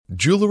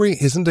Jewelry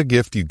isn't a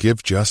gift you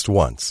give just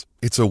once.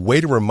 It's a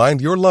way to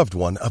remind your loved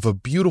one of a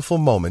beautiful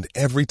moment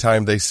every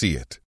time they see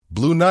it.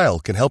 Blue Nile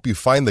can help you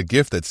find the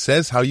gift that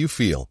says how you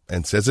feel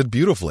and says it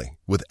beautifully,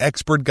 with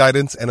expert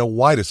guidance and a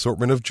wide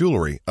assortment of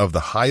jewelry of the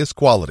highest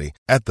quality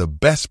at the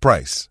best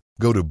price.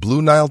 Go to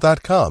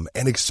BlueNile.com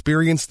and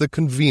experience the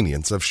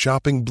convenience of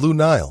shopping Blue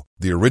Nile,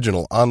 the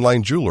original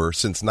online jeweler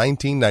since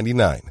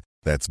 1999.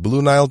 That's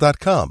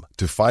BlueNile.com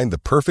to find the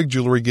perfect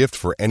jewelry gift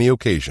for any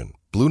occasion.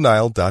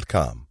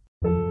 BlueNile.com.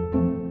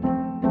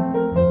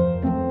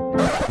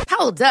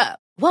 Hold up.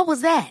 What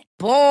was that?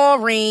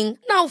 Boring.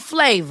 No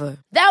flavor.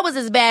 That was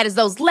as bad as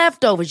those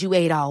leftovers you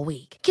ate all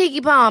week.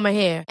 Keke Palmer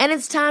here, and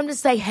it's time to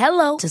say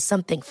hello to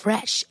something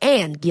fresh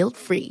and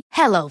guilt-free.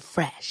 Hello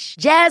Fresh.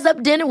 Jazz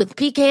up dinner with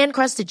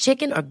pecan-crusted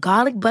chicken or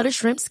garlic butter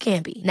shrimp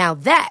scampi. Now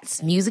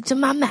that's music to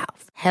my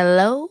mouth.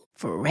 Hello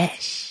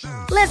Fresh.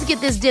 Let's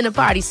get this dinner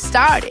party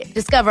started.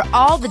 Discover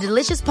all the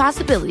delicious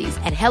possibilities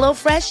at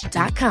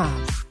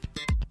HelloFresh.com.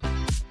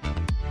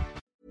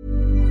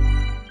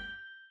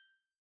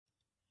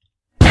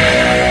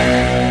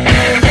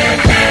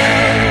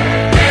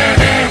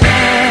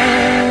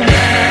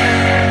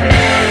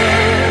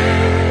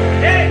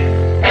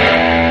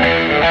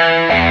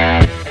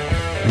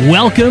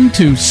 Welcome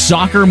to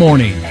Soccer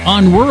Morning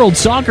on World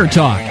Soccer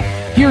Talk.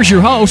 Here's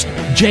your host,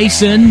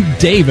 Jason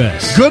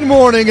Davis. Good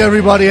morning,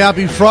 everybody.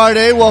 Happy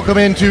Friday. Welcome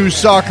into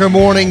Soccer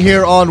Morning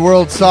here on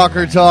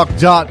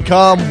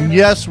WorldSoccerTalk.com.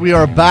 Yes, we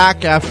are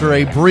back after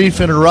a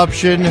brief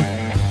interruption.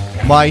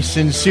 My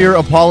sincere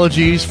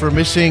apologies for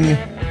missing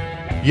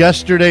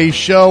yesterday's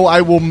show.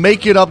 I will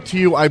make it up to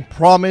you, I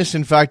promise.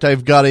 In fact,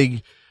 I've got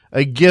a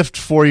gift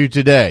for you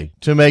today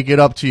to make it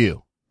up to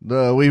you.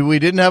 We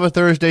didn't have a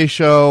Thursday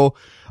show.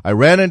 I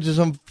ran into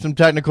some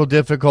technical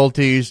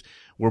difficulties.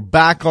 We're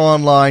back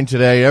online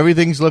today.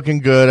 Everything's looking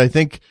good. I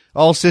think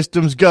all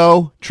systems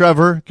go.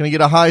 Trevor, can I get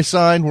a high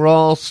sign? We're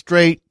all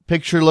straight.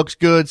 Picture looks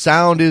good.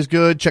 Sound is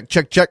good. Check,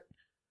 check, check.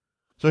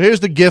 So here's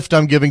the gift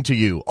I'm giving to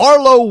you.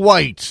 Arlo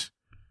White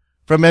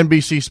from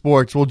NBC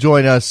Sports will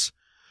join us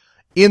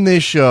in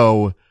this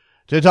show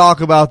to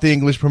talk about the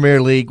English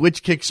Premier League,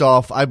 which kicks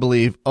off, I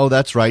believe,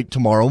 that's right,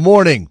 tomorrow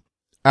morning,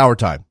 our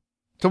time.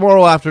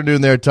 Tomorrow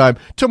afternoon, their time.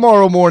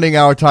 Tomorrow morning,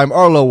 our time.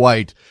 Arlo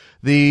White,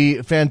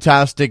 the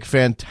fantastic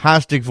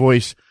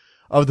voice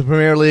of the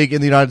Premier League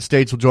in the United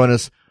States, will join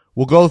us.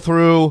 We'll go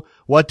through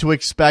what to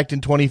expect in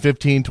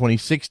 2015,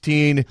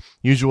 2016.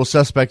 Usual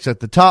suspects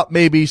at the top,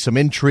 maybe. Some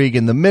intrigue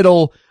in the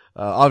middle.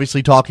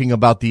 Obviously talking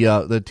about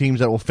the teams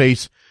that will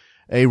face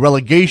a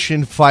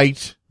relegation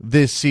fight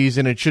this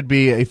season. It should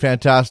be a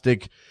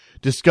fantastic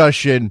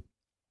discussion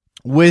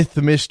with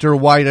Mr.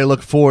 White. I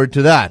look forward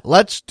to that.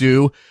 Let's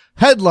do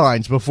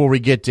headlines before we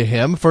get to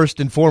him. First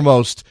and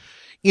foremost,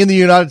 in the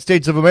United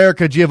States of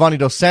America, Giovanni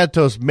Dos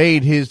Santos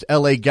made his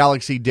LA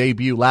Galaxy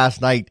debut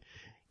last night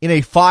in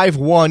a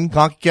 5-1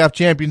 CONCACAF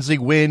Champions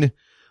League win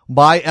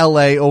by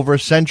LA over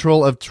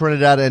Central of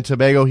Trinidad and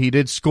Tobago. He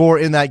did score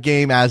in that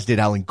game, as did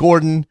Alan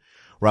Gordon,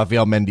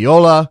 Rafael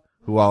Mendiola,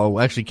 who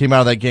actually came out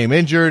of that game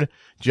injured,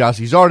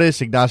 Gyasi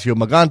Zardes, Ignacio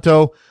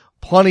Maganto.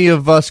 Plenty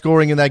of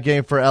scoring in that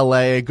game for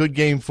LA. A good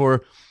game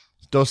for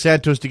Dos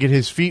Santos to get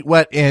his feet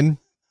wet in.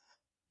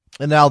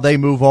 And now they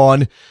move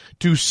on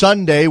to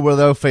Sunday, where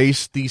they'll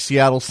face the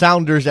Seattle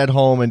Sounders at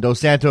home, and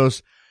Dos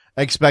Santos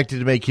expected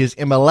to make his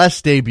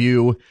MLS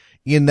debut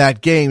in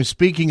that game.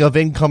 Speaking of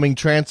incoming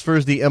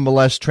transfers, the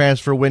MLS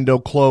transfer window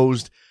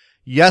closed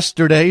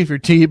yesterday. If your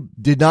team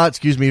did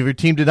not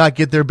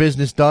get their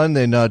business done,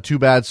 then too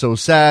bad, so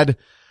sad.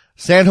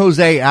 San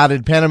Jose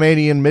added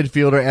Panamanian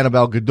midfielder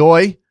Anibal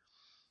Godoy.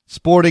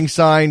 Sporting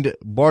signed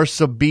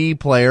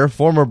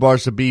former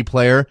Barca B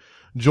player,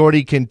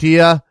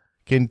 Jordi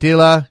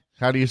Quintilla.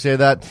 How do you say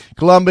that?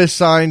 Columbus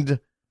signed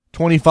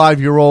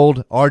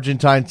 25-year-old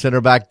Argentine center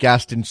back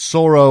Gaston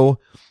Soro.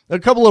 A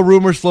couple of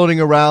rumors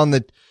floating around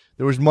that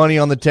there was money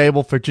on the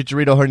table for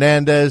Chicharito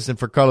Hernandez and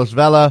for Carlos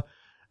Vela,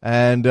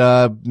 and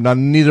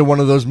neither one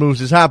of those moves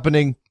is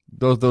happening.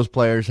 Those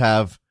players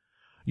have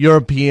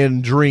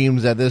European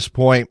dreams at this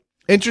point.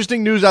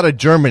 Interesting news out of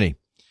Germany.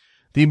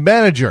 The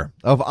manager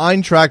of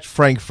Eintracht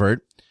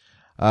Frankfurt,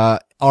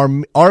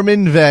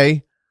 Armin Veh,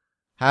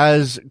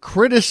 has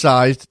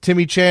criticized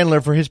Timmy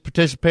Chandler for his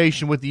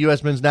participation with the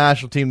U.S. men's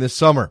national team this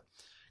summer.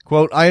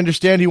 Quote, I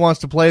understand he wants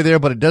to play there,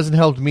 but it doesn't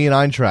help me in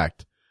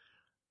Eintracht.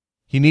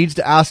 He needs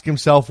to ask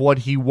himself what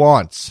he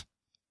wants.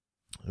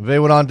 Veh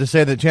went on to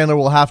say that Chandler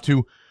will have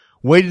to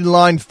wait in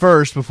line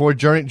first before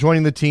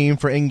joining the team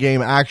for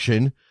in-game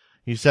action.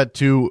 He was set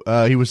to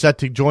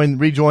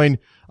rejoin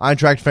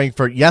Eintracht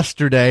Frankfurt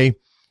yesterday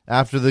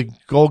after the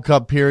Gold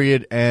Cup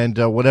period and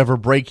whatever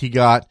break he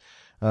got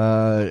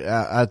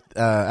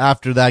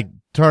after that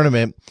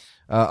tournament.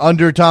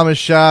 Under Thomas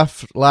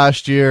Schaaf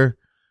last year,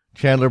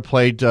 Chandler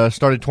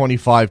started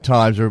 25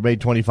 times, or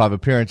made 25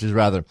 appearances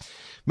rather.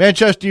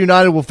 Manchester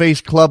United will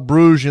face Club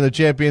Brugge in the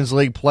Champions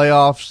League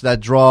playoffs.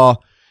 That draw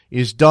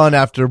is done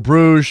after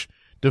Bruges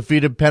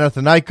defeated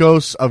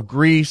Panathinaikos of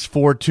Greece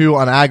 4-2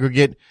 on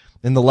aggregate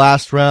in the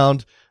last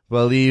round.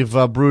 believe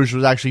Bruges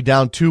was actually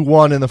down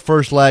 2-1 in the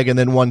first leg and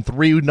then won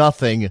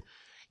 3-0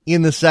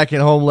 in the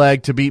second home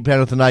leg to beat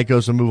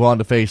Panathinaikos and move on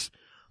to face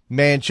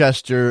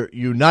Manchester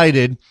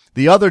United.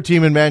 The other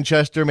team in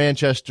Manchester,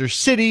 Manchester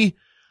City,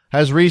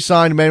 has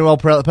re-signed Manuel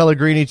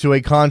Pellegrini to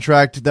a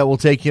contract that will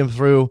take him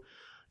through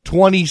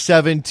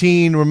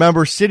 2017.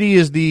 Remember, City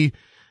is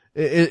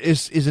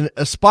an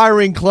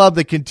aspiring club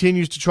that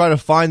continues to try to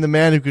find the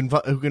man who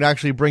can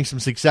actually bring some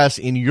success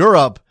in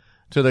Europe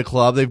to the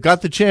club. They've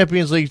got the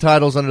Champions League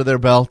titles under their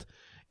belt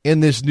in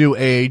this new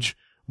age,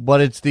 but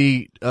it's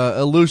the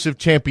elusive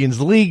Champions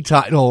League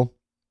title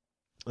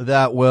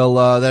that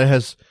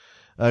has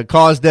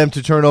caused them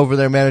to turn over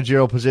their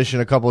managerial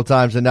position a couple of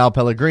times, and now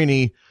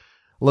Pellegrini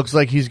looks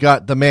like he's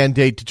got the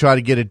mandate to try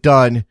to get it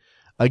done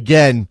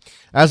again.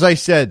 As I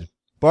said,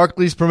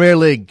 Barclays Premier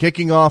League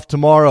kicking off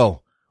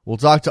tomorrow. We'll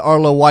talk to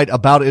Arlo White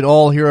about it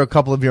all. Here are a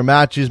couple of your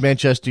matches.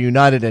 Manchester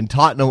United and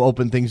Tottenham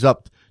open things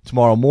up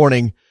tomorrow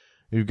morning.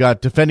 You've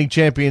got defending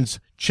champions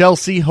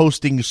Chelsea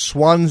hosting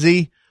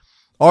Swansea.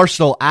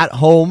 Arsenal at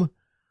home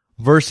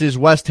versus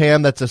West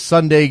Ham. That's a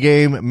Sunday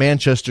game.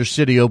 Manchester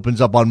City opens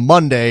up on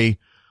Monday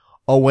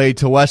away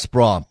to West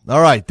Brom.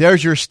 All right,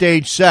 there's your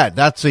stage set.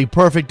 That's a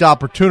perfect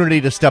opportunity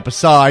to step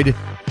aside,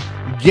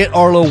 get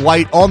Arlo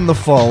White on the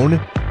phone.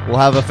 We'll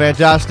have a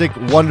fantastic,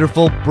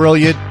 wonderful,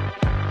 brilliant,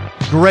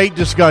 great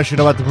discussion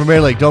about the Premier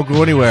League. Don't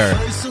go anywhere.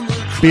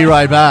 Be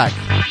right back.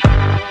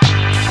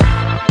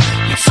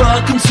 You're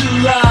talking too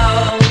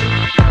loud,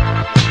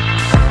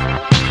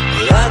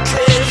 but I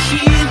can't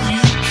hear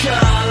you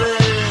calling.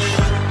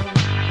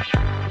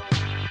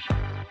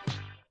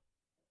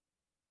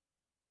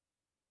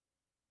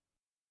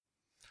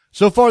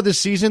 So far this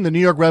season, the New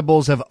York Red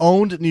Bulls have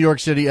owned New York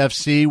City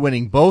FC,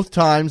 winning both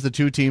times the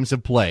two teams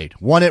have played.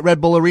 One at Red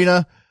Bull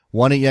Arena,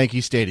 one at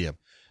Yankee Stadium.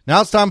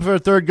 Now it's time for a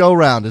third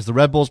go-round as the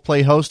Red Bulls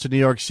play host to New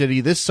York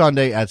City this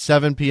Sunday at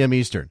 7 p.m.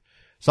 Eastern.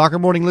 Soccer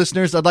Morning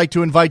listeners, I'd like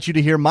to invite you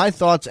to hear my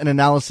thoughts and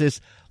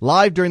analysis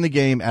live during the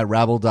game at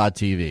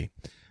Rabble.tv.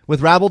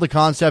 With Rabble, the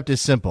concept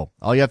is simple.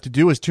 All you have to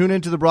do is tune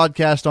into the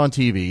broadcast on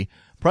TV,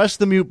 press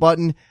the mute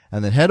button,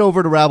 and then head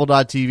over to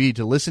Rabble.tv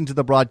to listen to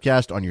the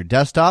broadcast on your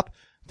desktop,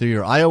 through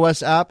your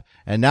iOS app,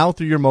 and now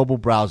through your mobile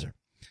browser.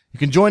 You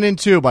can join in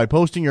too by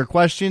posting your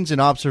questions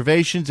and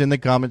observations in the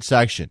comment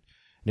section.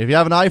 And if you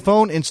have an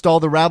iPhone,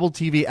 install the Rabble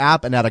TV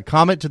app and add a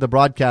comment to the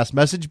broadcast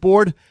message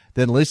board,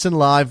 then listen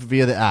live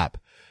via the app.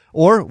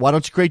 Or why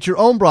don't you create your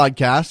own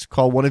broadcast,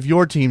 call one of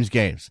your team's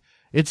games.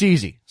 It's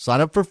easy.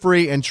 Sign up for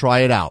free and try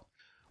it out.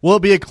 Will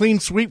it be a clean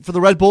sweep for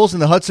the Red Bulls in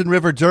the Hudson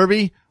River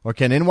Derby, or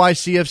can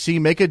NYCFC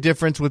make a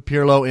difference with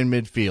Pirlo in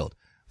midfield?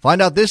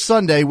 Find out this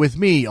Sunday with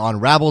me on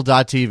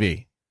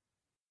Rabble.tv.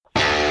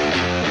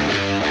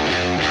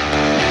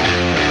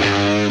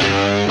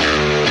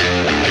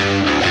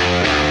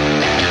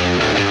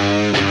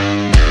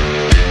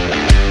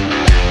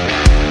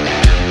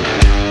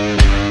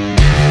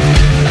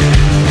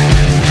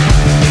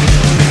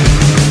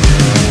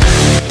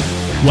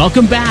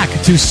 Welcome back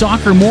to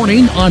Soccer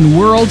Morning on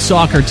World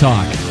Soccer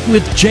Talk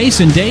with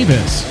Jason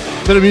Davis.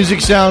 Bit of music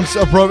sounds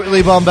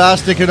appropriately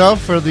bombastic enough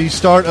for the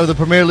start of the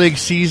Premier League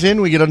season.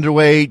 We get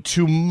underway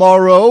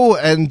tomorrow,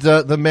 and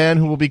the man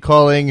who will be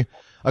calling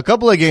a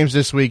couple of games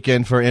this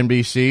weekend for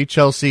NBC,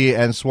 Chelsea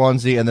and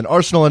Swansea, and then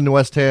Arsenal and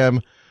West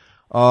Ham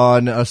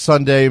on a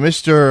Sunday.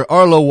 Mr.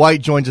 Arlo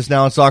White joins us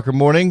now on Soccer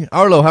Morning.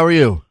 Arlo, how are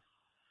you?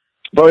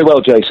 Very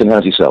well, Jason.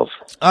 How's yourself?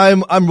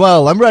 I'm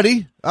well. I'm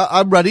ready.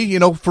 I'm ready,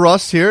 for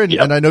us here, and,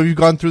 Yep. and I know you've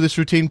gone through this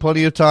routine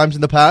plenty of times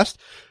in the past.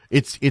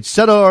 It's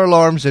set our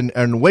alarms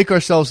and wake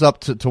ourselves up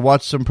to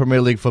watch some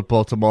Premier League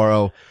football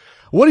tomorrow.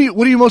 What are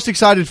you most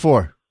excited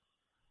for?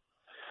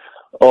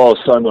 Oh,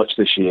 so much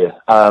this year.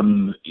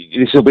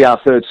 This will be our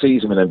third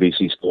season with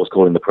NBC Sports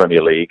calling the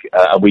Premier League,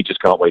 and we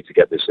just can't wait to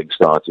get this thing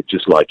started,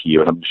 just like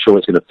you. And I'm sure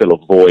it's going to fill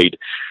a void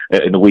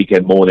in the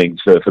weekend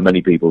mornings for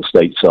many people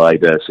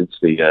stateside since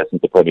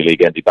the Premier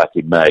League ended back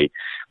in May.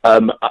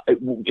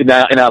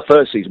 In our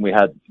first season, we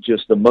had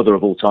just the mother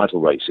of all title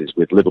races,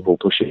 with Liverpool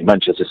pushing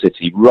Manchester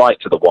City right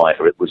to the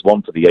wire. It was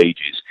one for the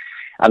ages.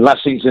 And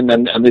last season,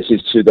 and this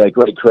is to their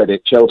great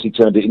credit, Chelsea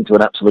turned it into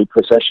an absolute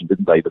procession,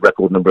 didn't they? The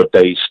record number of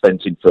days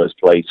spent in first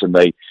place, and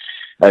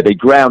they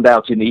ground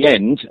out in the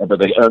end, but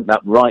they earned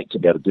that right to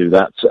be able to do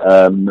that,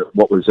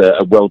 what was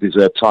a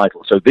well-deserved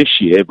title. So this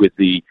year, with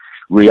the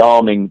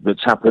rearming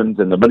that's happened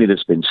and the money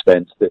that's been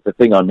spent, the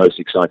thing I'm most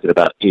excited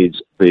about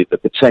is the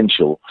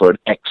potential for an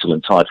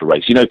excellent title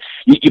race.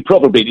 You're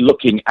probably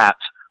looking at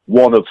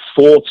one of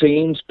four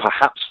teams,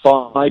 perhaps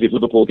five, if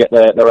Liverpool get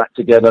their act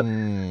together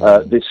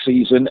this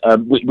season,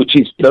 which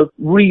is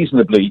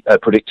reasonably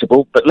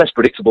predictable, but less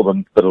predictable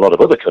than a lot of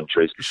other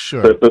countries.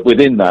 Sure. But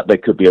within that, there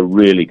could be a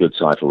really good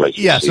title race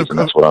this Yes, season.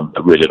 That's what I'm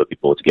really looking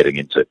forward to getting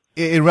into.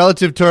 In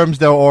relative terms,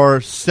 there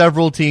are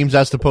several teams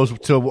as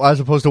opposed to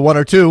one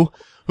or two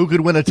who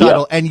could win a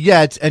title, Yeah.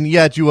 and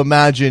yet you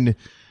imagine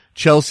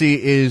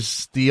Chelsea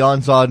is the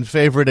odds-on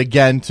favorite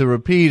again to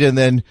repeat, and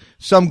then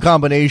some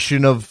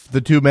combination of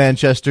the two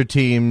Manchester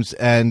teams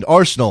and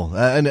Arsenal.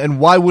 And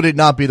why would it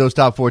not be those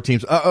top four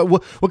teams?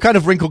 What kind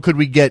of wrinkle could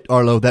we get,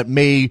 Arlo, that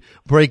may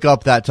break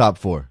up that top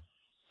four?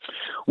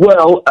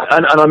 Well,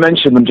 and I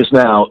mentioned them just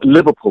now,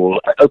 Liverpool,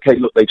 okay,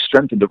 look, they've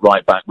strengthened at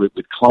right back with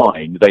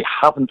Klein. They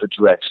haven't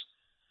addressed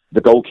the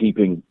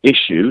goalkeeping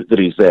issue that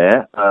is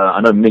there. I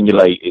know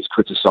Mignolet is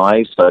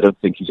criticised, but I don't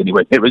think he's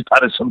anywhere near as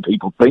bad as some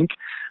people think,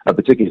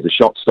 particularly as a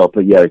shot stopper.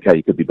 Yeah, okay,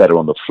 he could be better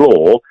on the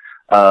floor.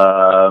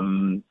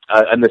 And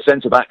the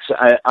centre-backs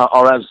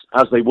are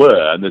as they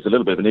were, and there's a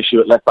little bit of an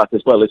issue at left-back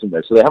as well, isn't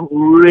there? So they haven't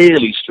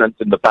really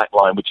strengthened the back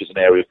line, which is an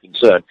area of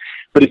concern.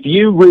 But if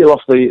you reel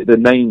off the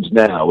names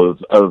now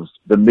of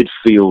the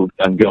midfield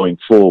and going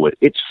forward,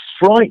 it's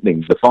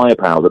frightening the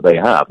firepower that they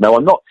have. Now,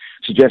 I'm not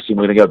suggesting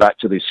we're going to go back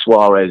to the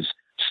Suarez,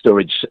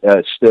 Sturridge,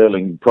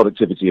 Sterling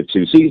productivity of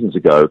 2 seasons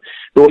ago.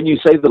 But when you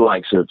say the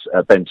likes of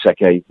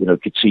Benteke,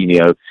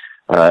 Coutinho,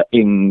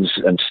 Ings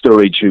and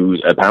Sturridge, who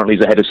apparently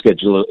is ahead of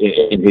schedule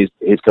in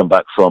his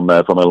comeback from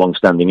a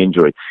long-standing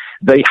injury,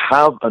 they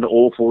have an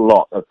awful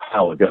lot of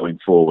power going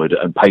forward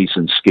and pace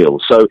and skill.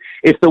 So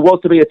if there was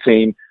to be a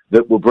team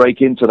that will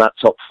break into that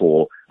top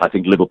four, I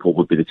think Liverpool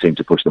would be the team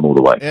to push them all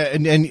the way.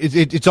 And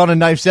it's on a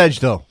knife's edge,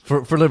 though,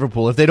 for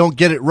Liverpool. If they don't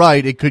get it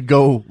right, it could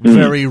go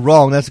very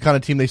wrong. That's the kind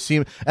of team they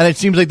seem, and it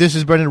seems like this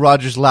is Brendan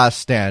Rodgers' last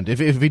stand.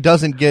 If he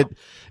doesn't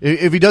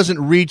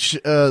reach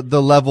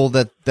the level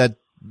that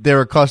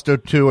they're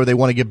accustomed to or they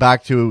want to get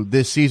back to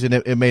this season,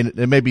 it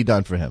may be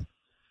done for him.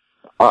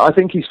 I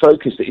think he's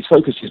focused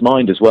his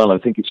mind as well. I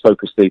think it's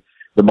focused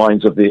the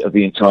minds of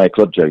the entire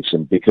club,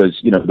 Jason, because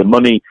the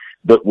money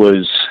that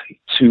was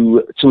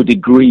to a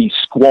degree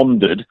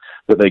squandered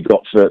that they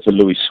got for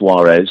Luis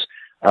Suarez.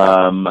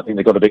 I think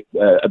they got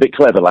a bit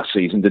clever last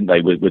season, didn't they,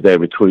 with their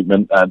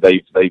recruitment? And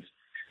they've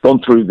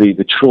gone through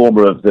the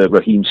trauma of the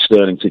Raheem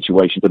Sterling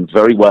situation, done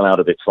very well out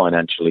of it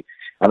financially.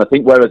 And I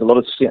think whereas a lot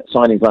of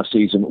signings last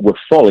season were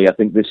folly, I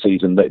think this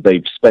season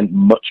they've spent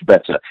much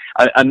better.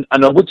 And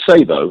I would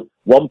say, though,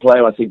 one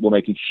player I think will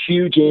make a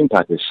huge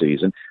impact this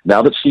season,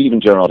 now that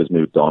Steven Gerrard has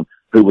moved on,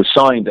 who was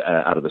signed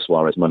out of the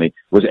Suarez money,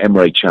 was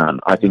Emre Can.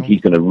 I think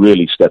he's going to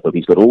really step up.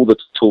 He's got all the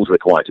tools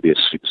required to be a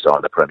superstar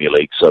in the Premier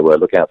League. So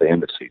look out for him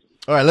this season.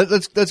 All right,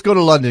 let's go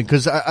to London,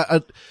 because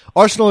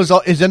Arsenal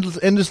is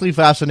endlessly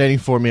fascinating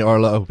for me,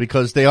 Arlo,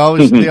 because they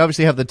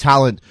obviously have the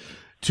talent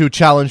to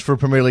challenge for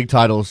Premier League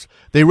titles.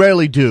 They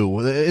rarely do.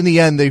 In the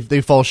end,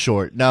 they fall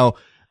short. Now,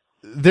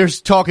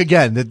 there's talk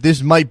again that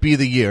this might be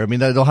the year. I mean,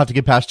 they'll have to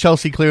get past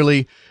Chelsea,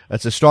 clearly.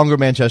 That's a stronger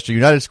Manchester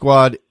United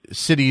squad.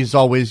 City is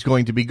always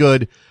going to be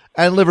good,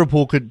 and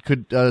Liverpool could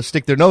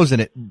stick their nose in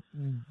it.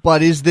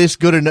 But is this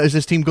good enough? Is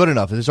this team good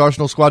enough? Is this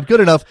Arsenal squad good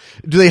enough?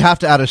 Do they have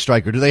to add a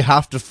striker? Do they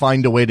have to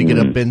find a way to get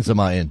a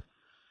Benzema in?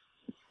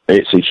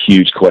 It's a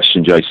huge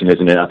question, Jason,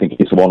 isn't it? I think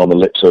it's the one on the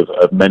lips of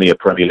many a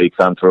Premier League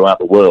fan throughout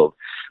the world,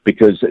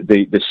 because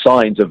the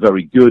signs are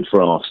very good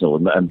for Arsenal,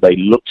 and they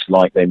looked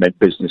like they meant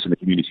business in the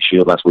Community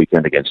Shield last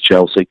weekend against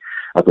Chelsea.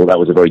 I thought that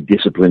was a very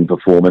disciplined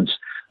performance.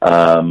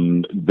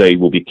 They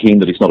will be keen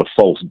that it's not a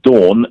false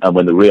dawn, and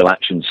when the real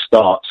action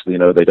starts, they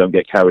don't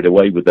get carried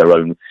away with their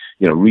own,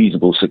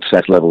 reasonable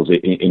success levels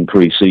in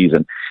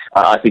pre-season.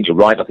 I think you're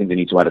right. I think they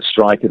need to add a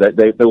striker.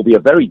 There will be a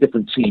very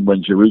different team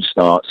when Giroud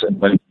starts, and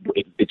when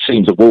it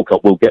seems that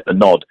Walcott will get the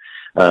nod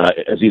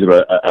as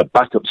either a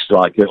backup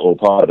striker or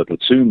part of a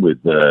platoon with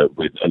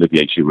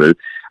Olivier Giroud.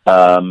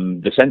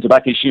 The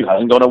centre-back issue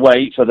hasn't gone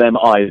away for them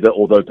either,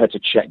 although Petr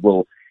Cech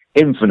will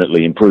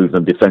infinitely improve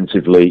them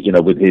defensively,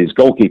 with his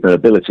goalkeeping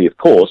ability, of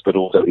course, but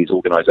also his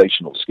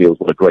organisational skills.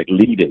 What a great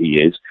leader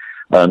he is.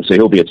 So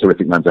he'll be a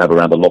terrific man to have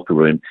around the locker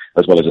room,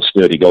 as well as a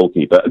sturdy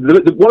goalkeeper.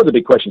 One of the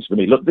big questions for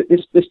me, look,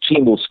 this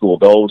team will score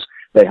goals.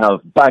 They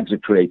have bags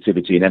of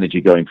creativity and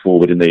energy going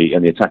forward in the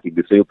attacking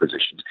midfield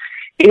positions.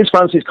 Is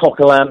Francis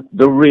Coquelin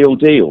the real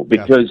deal?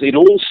 Because it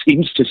all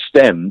seems to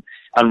stem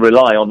and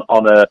rely on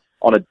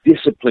a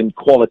disciplined,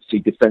 quality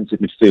defensive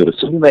midfielder,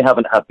 something they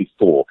haven't had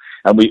before.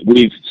 And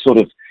we've sort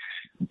of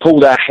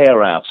pulled our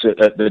hair out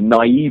at the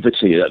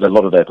naivety at a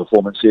lot of their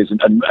performances.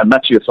 And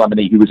Mathieu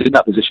Flamini, who was in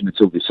that position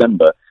until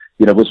December,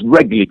 was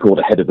regularly caught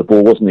ahead of the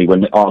ball, wasn't he,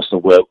 when Arsenal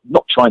were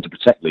not trying to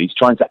protect Leeds,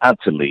 trying to add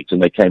to Leeds, and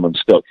they came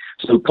unstuck.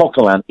 So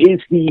Coquelin, is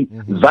he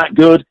that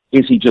good?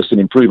 Is he just an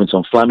improvement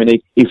on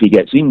Flamini? If he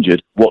gets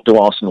injured, what do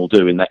Arsenal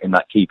do in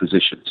that key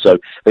position? So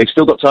they've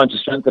still got time to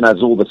strengthen,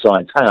 as all the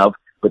sides have,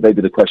 but they'd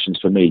be the questions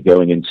for me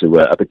going into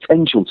a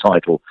potential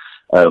title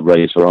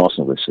race for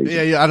Arsenal this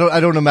season. Yeah.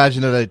 I don't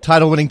imagine that a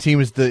title-winning team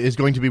is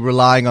going to be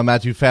relying on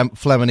Mathieu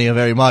Flamini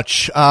very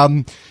much.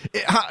 The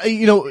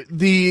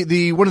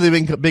one of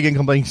the big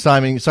incoming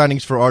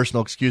signings for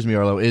Arsenal,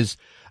 Arlo, was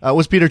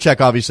Petr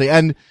Cech, obviously,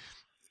 and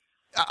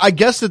I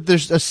guess that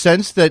there's a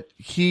sense that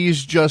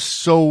he's just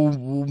so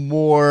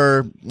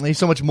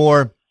much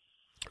more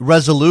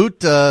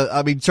resolute.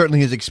 Certainly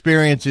his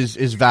experience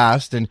is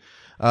vast, and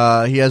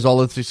he has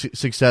all of the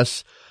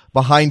success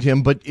behind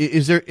him. But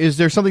is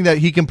there something that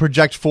he can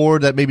project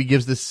forward that maybe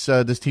gives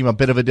this team a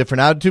bit of a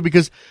different attitude?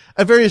 Because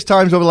at various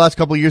times over the last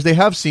couple of years, they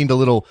have seemed a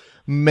little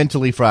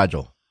mentally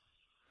fragile.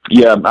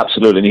 Yeah,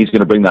 absolutely. And he's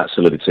going to bring that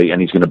solidity, and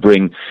he's going to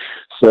bring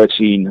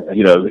 13,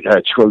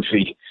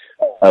 trophy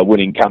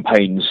winning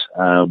campaigns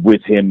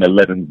with him,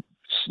 11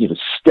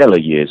 stellar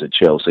years at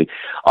Chelsea.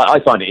 I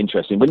find it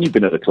interesting. When you've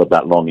been at the club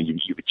that long and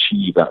you've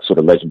achieved that sort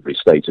of legendary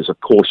status, of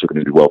course you're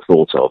going to be well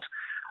thought of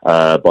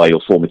by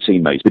your former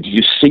teammates. But did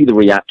you see the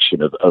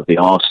reaction of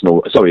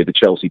the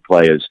Chelsea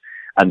players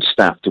and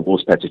staff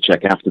towards Petr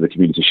Cech after the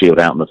Community Shield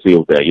out on the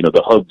field there? You know,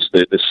 the hugs,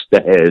 the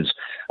stares,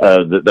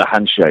 the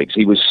handshakes.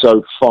 He was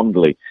so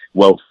fondly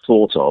well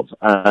thought of.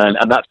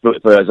 And that's,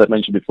 as I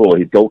mentioned before,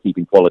 his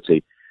goalkeeping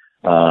quality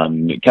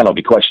cannot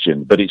be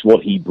questioned, but it's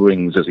what he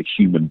brings as a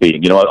human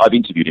being. You know, I've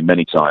interviewed him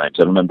many times.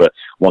 I remember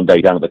one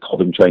day down at the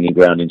Cobham training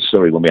ground in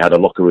Surrey when we had a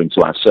locker room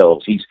to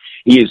ourselves. He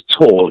is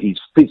tall, he's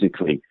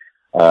physically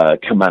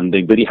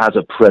commanding, but he has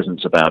a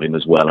presence about him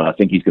as well, and I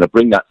think he's going to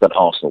bring that to that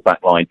Arsenal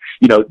back line.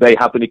 You know, they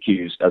have been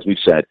accused, as we've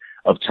said,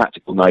 of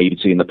tactical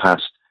naivety in the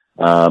past,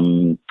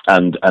 and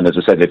as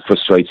I said, they've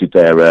frustrated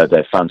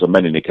their fans on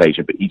many an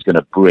occasion, but he's going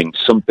to bring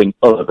something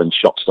other than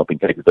shot-stopping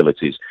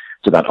capabilities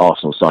to that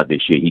Arsenal side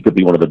this year. He could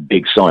be one of the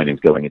big signings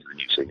going into the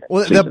new season.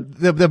 Well,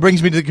 that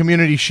brings me to the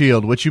Community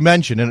Shield, which you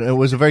mentioned, and it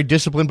was a very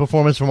disciplined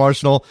performance from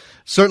Arsenal.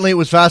 Certainly it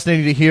was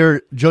fascinating to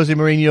hear Jose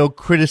Mourinho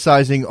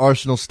criticizing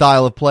Arsenal's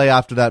style of play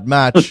after that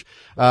match,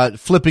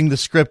 flipping the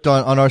script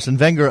on Arsene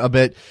Wenger a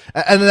bit.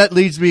 And that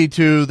leads me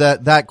to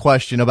that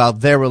question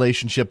about their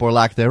relationship or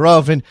lack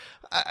thereof. And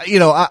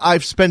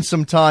I've spent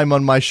some time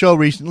on my show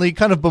recently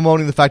kind of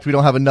bemoaning the fact we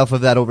don't have enough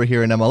of that over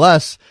here in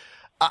MLS.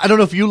 I don't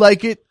know if you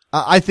like it.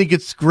 I think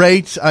it's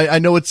great. I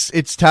know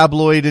it's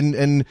tabloid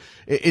and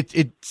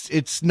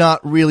it's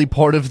not really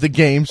part of the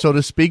game, so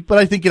to speak, but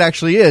I think it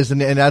actually is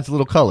and adds a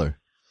little color.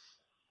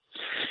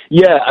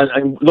 Yeah,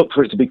 and look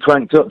for it to be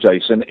cranked up,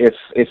 Jason.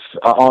 If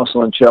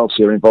Arsenal and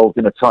Chelsea are involved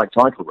in a tight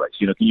title race,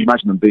 can you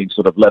imagine them being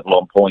sort of level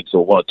on points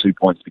or 1 or 2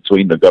 points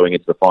between them going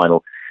into the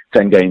final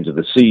 10 games of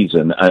the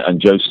season,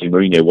 and Jose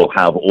Mourinho will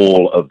have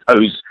all of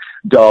those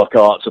dark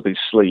arts up his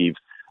sleeve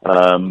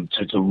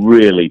to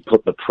really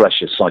put the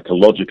pressure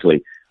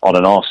psychologically on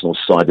an Arsenal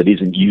side that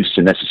isn't used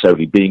to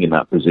necessarily being in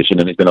that position,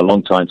 and it's been a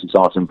long time since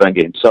Arsene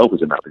Wenger himself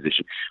was in that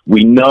position.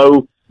 We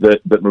know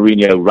that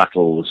Mourinho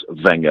rattles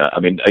Wenger. I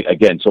mean,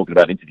 again, talking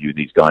about interviewing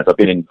these guys, I've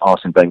been in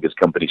Arsene Wenger's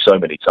company so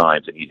many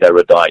times, and he's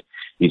erudite,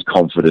 he's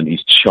confident,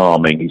 he's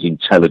charming, he's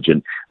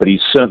intelligent, but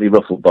he's certainly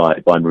ruffled by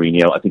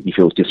Mourinho. I think he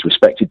feels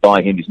disrespected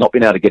by him. He's not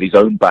been able to get his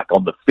own back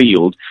on the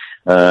field.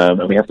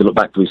 And we have to look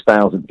back to his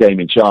 1000th game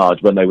in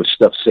charge when they were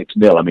stuffed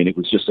 6-0. I mean, it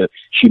was just a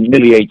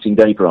humiliating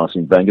day for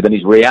Arsene Wenger. Then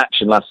his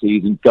reaction last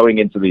season, going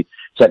into the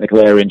technical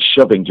area and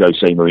shoving Jose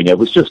Mourinho,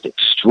 was just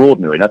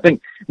extraordinary. And I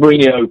think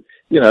Mourinho,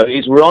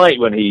 is right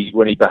when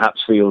he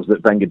perhaps feels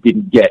that Wenger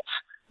didn't get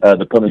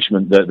the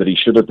punishment that he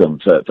should have done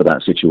for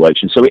that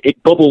situation. So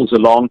it bubbles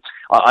along.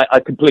 I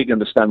completely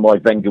understand why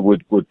Wenger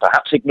would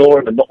perhaps ignore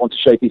him and not want to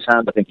shake his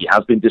hand. I think he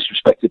has been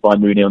disrespected by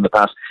Mourinho in the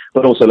past.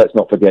 But also, let's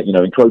not forget,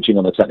 encroaching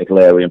on the technical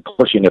area and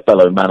pushing a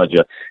fellow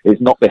manager is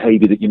not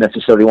behaviour that you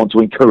necessarily want to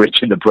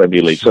encourage in the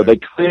Premier League. So they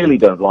clearly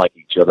don't like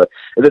each other.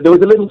 There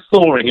was a little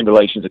thawing in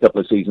relations a couple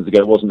of seasons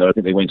ago, wasn't there? I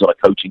think they went on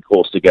a coaching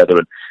course together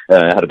and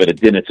had a bit of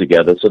dinner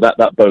together. So that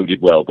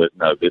boded well. But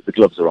no, the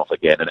gloves are off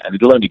again, and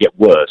it'll only get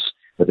worse.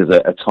 But there's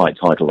a tight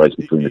title race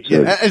between the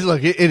two. Yeah,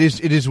 look, it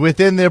is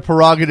within their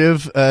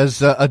prerogative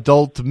as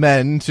adult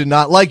men to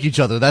not like each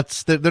other.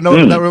 We're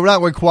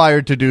not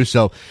required to do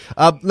so.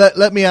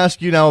 Let me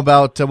ask you now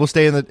about. We'll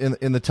stay in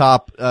the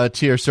top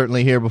tier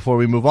certainly here before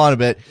we move on a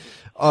bit.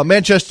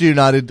 Manchester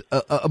United,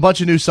 a bunch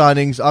of new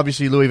signings.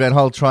 Obviously, Louis van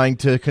Gaal trying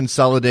to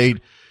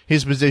consolidate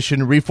his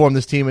position, reform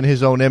this team in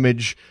his own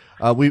image.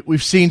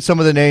 We've seen some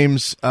of the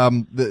names,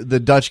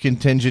 the Dutch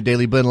contingent,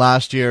 Daley Blind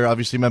last year.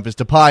 Obviously, Memphis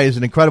Depay is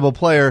an incredible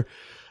player.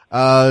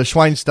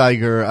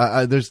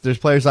 Schweinsteiger. There's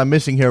players I'm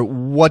missing here.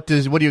 What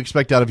do you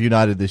expect out of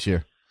United this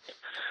year?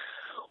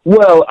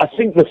 Well, I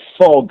think the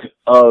fog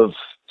of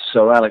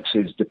Sir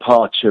Alex's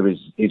departure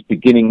is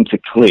beginning to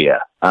clear.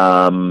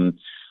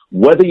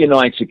 Whether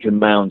United can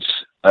mount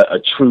a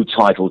true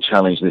title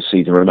challenge this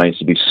season remains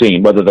to be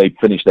seen. Whether they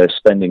finish their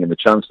spending in the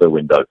transfer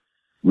window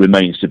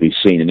remains to be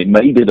seen. And it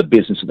may be the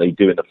business that they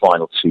do in the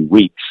final 2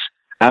 weeks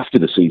after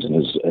the season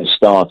has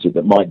started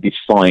that might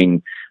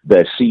define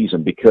their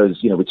season, because,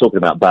 we're talking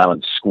about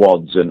balanced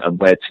squads and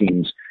where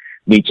teams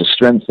need to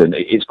strengthen.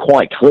 It's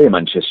quite clear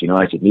Manchester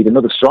United need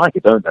another striker,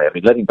 don't they? I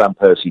mean, letting Van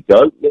Persie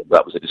go,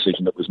 that was a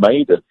decision that was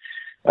made,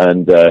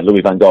 and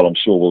Louis van Gaal, I'm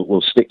sure,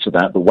 will stick to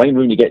that. But Wayne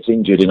Rooney gets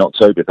injured in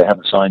October if they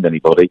haven't signed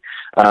anybody,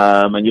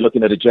 and you're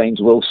looking at a James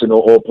Wilson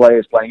or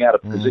players playing out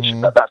of position.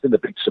 That's been the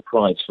big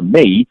surprise for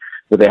me,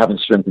 that they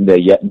haven't strengthened there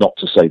yet, not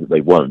to say that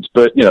they won't.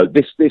 But,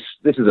 this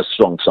is a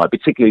strong side,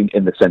 particularly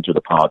in the centre of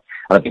the park.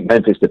 And I think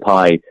Memphis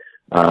Depay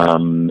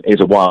is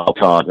a wild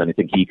card, and I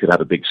think he could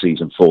have a big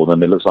season for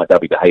them. It looks like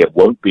David De Gea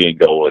won't be in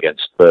goal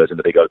against Spurs in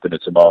the big opener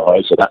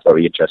tomorrow, so that's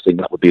very interesting.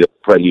 That would be a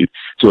prelude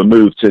to a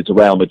move to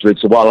Real Madrid.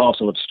 So while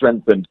Arsenal have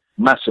strengthened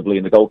massively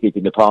in the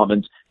goalkeeping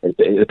department,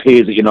 it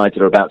appears that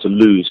United are about to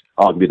lose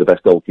arguably the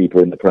best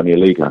goalkeeper in the Premier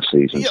League last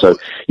season. So,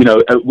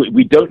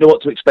 we don't know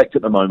what to expect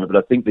at the moment, but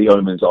I think the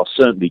omens are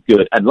certainly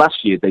good. And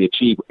last year they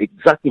achieved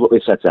exactly what they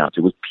set out.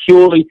 It was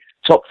purely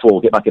top four,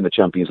 get back in the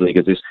Champions League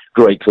as this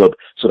great club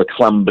sort of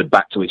clambered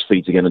back to its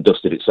feet again and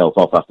dusted itself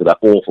off after that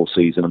awful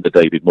season under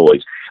David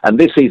Moyes. And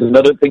this season,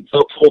 I don't think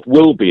top fourth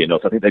will be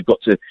enough. I think they've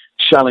got to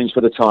challenge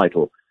for the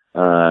title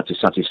to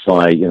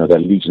satisfy, their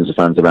legions of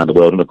fans around the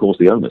world, and of course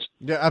the owners.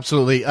 Yeah,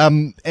 absolutely.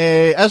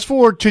 As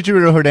for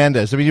Chicharito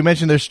Hernandez, I mean, you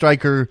mentioned their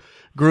striker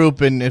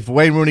group, and if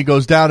Wayne Rooney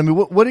goes down, I mean,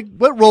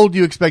 what role do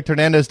you expect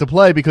Hernandez to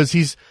play? Because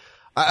he's,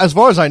 as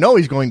far as I know,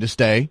 he's going to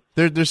stay.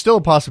 There's still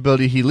a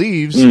possibility he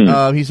leaves.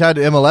 He's had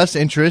MLS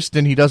interest,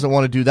 and he doesn't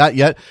want to do that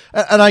yet.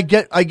 And I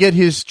get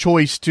his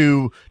choice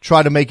to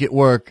try to make it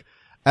work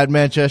at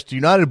Manchester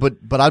United,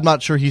 but I'm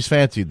not sure he's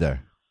fancied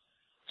there.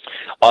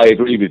 I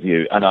agree with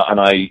you,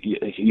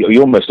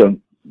 you almost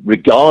don't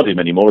regard him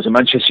anymore as a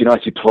Manchester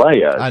United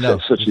player. I know.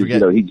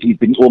 He's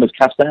been almost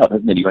cast out,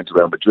 hasn't he? He went to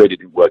Real Madrid, it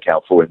didn't work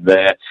out for him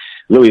there.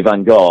 Louis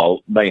van Gaal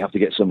may have to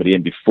get somebody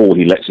in before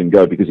he lets him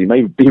go, because he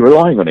may be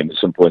relying on him at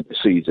some point this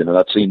season. And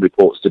I've seen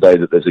reports today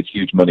that there's a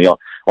huge money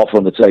offer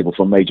on the table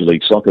from Major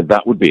League Soccer.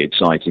 That would be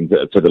exciting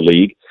for the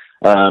league.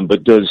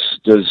 But does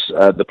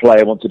the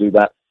player want to do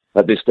that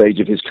at this stage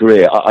of his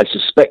career? I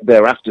suspect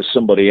they're after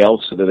somebody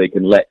else so that they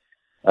can let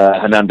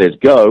Hernandez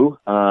go,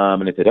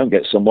 and if they don't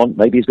get someone,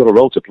 maybe he's got a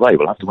role to play.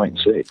 We'll have to wait and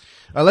see.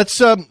 Let's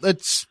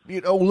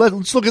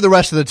look at the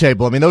rest of the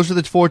table. I mean, those are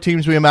the four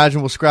teams we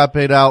imagine will scrap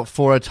it out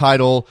for a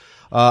title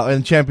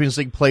in Champions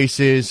League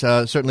places.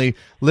 Certainly,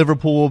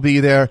 Liverpool will be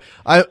there.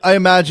 I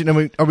imagine.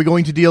 Are we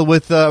going to deal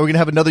with? Are we going to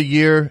have another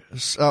year,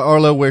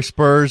 Arlo, where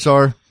Spurs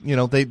are?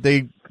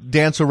 They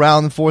dance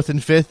around fourth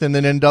and fifth, and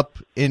then end up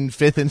in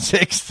fifth and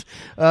sixth,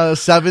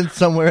 seventh,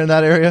 somewhere in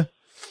that area.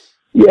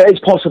 Yeah, it's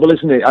possible,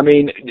 isn't it? I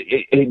mean,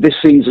 this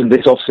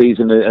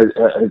off-season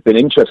has been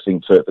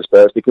interesting for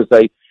Spurs, because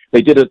they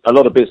did a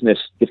lot of business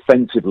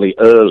defensively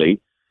early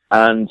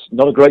and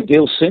not a great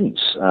deal since,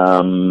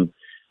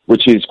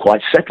 which is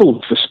quite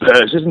settled for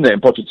Spurs, isn't it?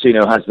 And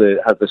Pochettino has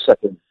the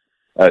second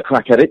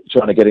crack at it,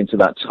 trying to get into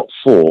that top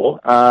four.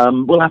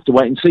 We'll have to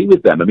wait and see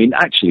with them. I mean,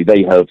 actually,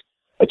 they have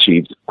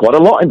achieved quite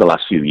a lot in the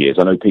last few years.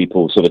 I know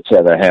people sort of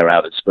tear their hair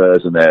out at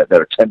Spurs and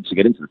their attempts to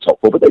get into the top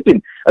four, but they've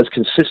been as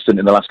consistent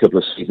in the last couple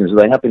of seasons as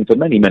they have been for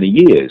many, many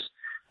years.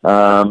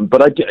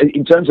 But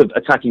in terms of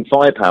attacking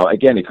firepower,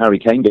 again, if Harry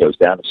Kane goes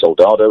down, if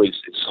Soldado is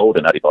sold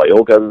and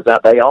Adebayor goes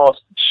out, they are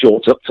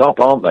short up top,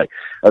 aren't they?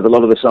 As a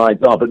lot of the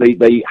sides are. But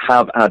they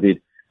have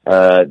added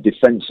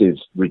defensive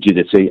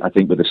rigidity, I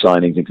think, with the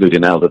signings,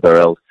 including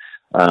Alderweireld,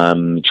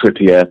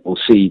 Trippier. We'll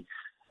see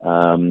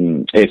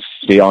if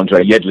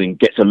DeAndre Yedlin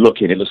gets a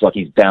look in. It looks like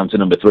he's down to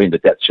number 3 in the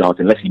depth chart,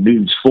 unless he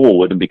moves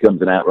forward and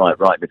becomes an outright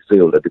right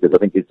midfielder, because I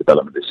think his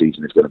development this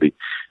season is going to be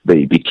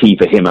key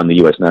for him and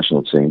the US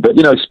national team. But,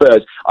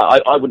 Spurs,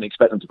 I wouldn't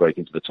expect them to break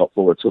into the top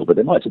 4 at all, but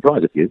they might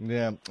surprise a few.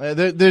 Yeah.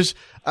 There's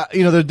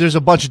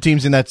a bunch of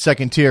teams in that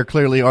second tier,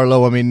 clearly,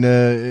 Arlo. I mean,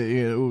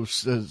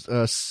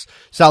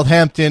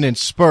 Southampton and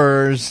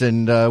Spurs,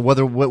 and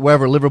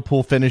wherever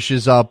Liverpool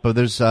finishes up.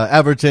 There's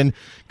Everton,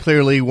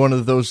 clearly one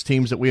of those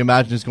teams that we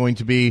imagine is going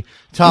to be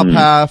top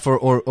half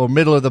or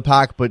middle of the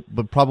pack, but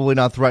probably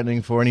not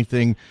threatening for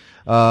anything,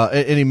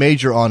 any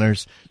major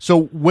honors.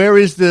 So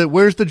where's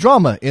the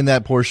drama in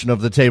that portion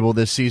of the table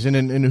this season,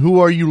 and who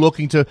are you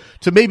looking to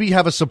maybe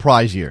have a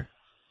surprise year?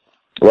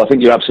 Well, I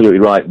think you're absolutely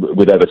right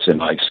with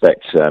Everton. I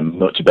expect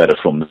much better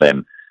from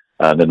them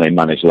than they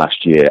managed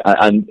last year.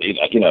 And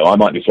I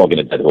might be flogging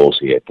a dead horse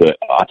here, but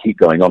I keep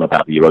going on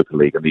about the Europa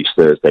League and these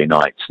Thursday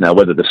nights. Now,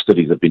 whether the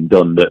studies have been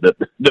done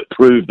that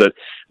prove that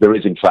there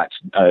is, in fact,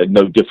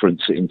 no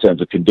difference in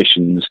terms of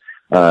conditions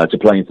to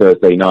playing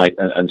Thursday night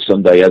and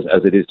Sunday as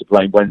it is to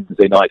playing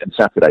Wednesday night and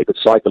Saturday. But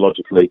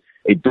psychologically,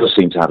 it does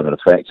seem to have an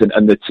effect.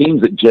 And the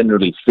teams that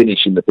generally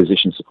finish in the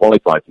positions to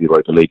qualify for the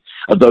Europa League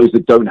are those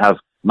that don't have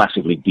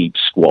massively deep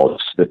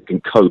squads that can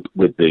cope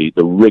with the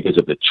rigours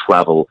of the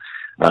travel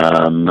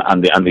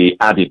and the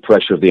added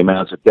pressure of the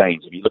amount of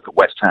games. If you look at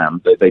West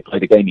Ham, they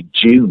played a game in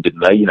June,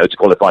 didn't they? To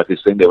qualify for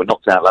this thing. They were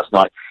knocked out last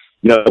night.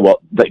 You know what?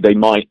 They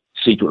might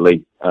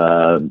secretly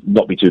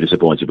not be too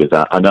disappointed with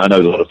that. I know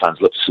a lot of fans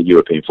love to see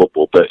European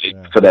football, but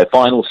for their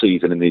final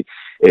season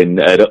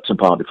at Upton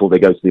Park before they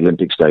go to the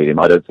Olympic Stadium,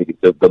 I don't think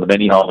it's done them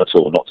any harm at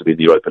all not to be in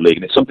the Europa League.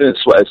 And it's something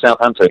that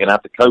Southampton are going to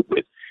have to cope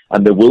with.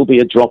 And there will be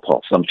a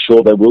drop-off. I'm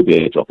sure there will be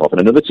a drop-off. And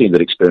another team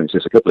that experienced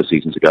this a couple of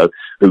seasons ago,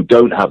 who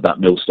don't have that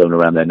millstone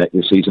around their neck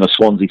this season, are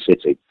Swansea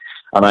City.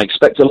 And I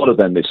expect a lot of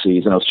them this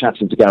season. I was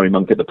chatting to Gary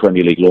Monk at the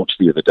Premier League launch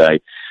the other day.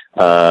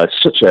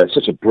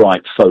 Such a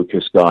bright,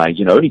 focused guy.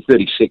 Only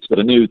 36, but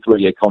a new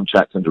 3-year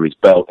contract under his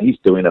belt. He's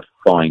doing a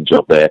fine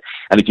job there.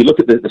 And if you look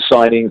at the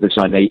signings, they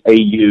signed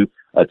AU,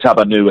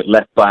 Tabanu at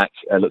left back,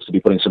 looks to be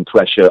putting some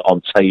pressure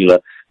on Taylor.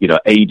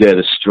 Ada,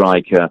 the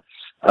striker.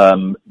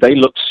 They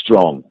look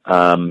strong,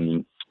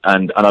 and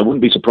I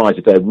wouldn't be surprised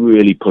if they're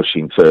really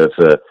pushing for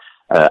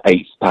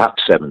 8th,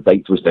 perhaps 7th.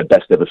 8th was their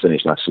best ever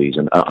finish last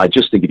season. I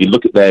just think if you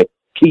look at their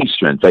key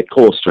strength, their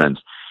core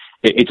strength,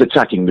 it's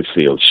attacking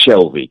midfield.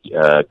 Shelvey,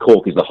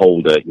 Cork is the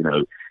holder,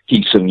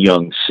 Ki-Sung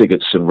Young,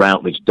 Sigurdsson,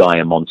 Routledge,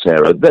 Dyer,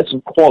 Montero. There's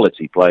some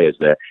quality players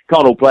there.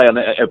 Can't all play on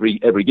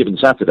every given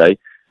Saturday.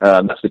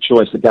 That's the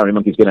choice that Gary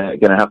Monkey's going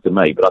to have to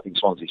make. But I think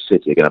Swansea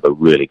City are going to have a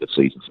really good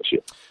season this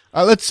year.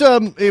 Let's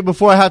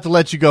before I have to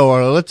let you go,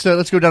 Arlo, let's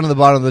go down to the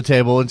bottom of the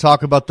table and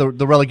talk about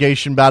the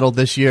relegation battle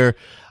this year.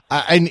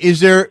 And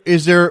is there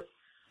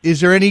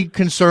any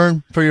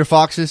concern for your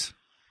Foxes?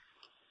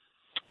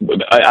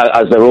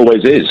 As there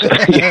always is.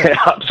 Yeah,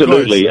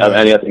 absolutely. Course,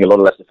 I think a lot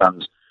of Leicester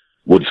fans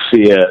would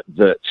fear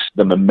that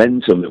the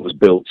momentum that was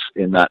built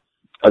in that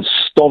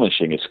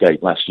astonishing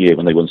escape last year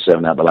when they won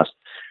 7 out of the last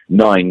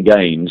 9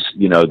 games,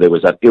 there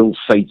was that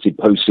ill-fated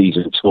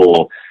postseason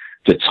tour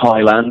to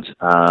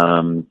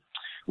Thailand,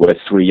 where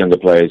 3 younger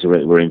players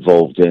were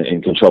involved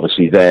in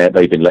controversy there.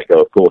 They've been let go,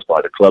 of course,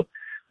 by the club.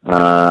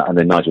 And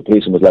then Nigel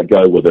Pearson was let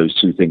go. Were those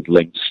two things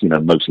linked?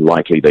 Most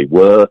likely they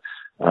were.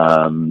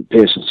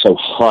 Pearson so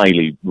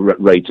highly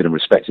rated and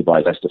respected by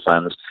Leicester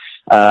fans.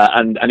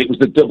 And it was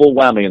the double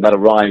whammy, and that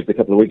arrived a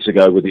couple of weeks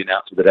ago with the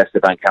announcement that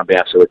Esteban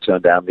Cambiasso had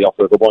turned down the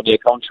offer of a 1-year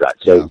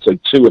contract. So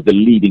 2 of the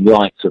leading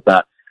lights of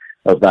that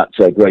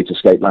great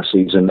escape last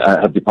season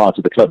have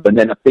departed the club. And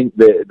then I think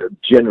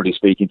generally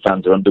speaking,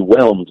 fans are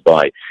underwhelmed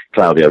by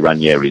Claudio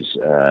Ranieri's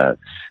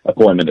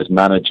appointment as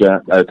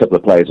manager. A couple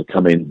of players have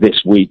come in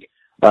this week.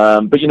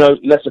 But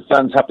Leicester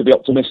fans have to be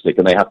optimistic,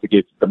 and they have to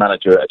give the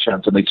manager a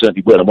chance, and they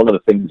certainly will. And one of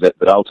the things that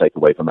I'll take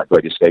away from that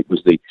great escape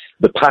was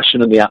the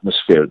passion and the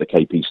atmosphere at the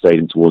KP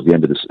Stadium towards the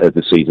end of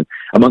the season,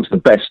 amongst the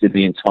best in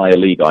the entire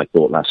league, I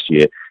thought, last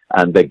year.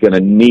 And they're going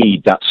to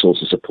need that sort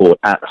of support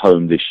at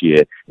home this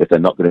year if they're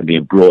not going to be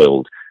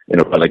embroiled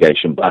in a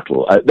relegation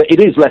battle. It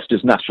is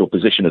Leicester's natural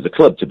position as a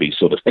club to be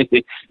sort of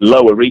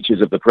lower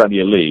reaches of the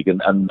Premier League,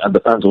 and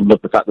the fans will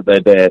love the fact that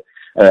they're there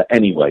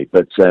anyway.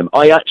 But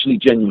I actually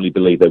genuinely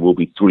believe there will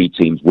be 3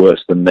 teams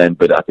worse than them,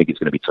 but I think it's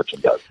going to be touch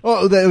and go.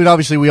 Well,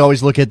 obviously, we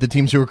always look at the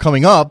teams who are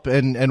coming up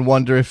and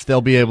wonder if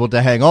they'll be able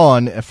to hang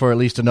on for at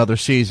least another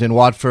season.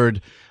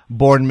 Watford,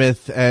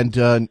 Bournemouth, and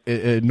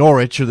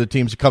Norwich are the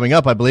teams coming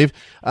up, I believe.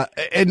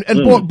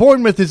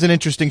 Bournemouth is an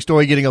interesting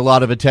story, getting a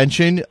lot of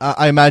attention.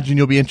 I imagine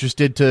you'll be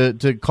interested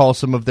to call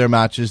some of their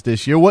matches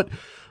this year.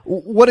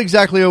 What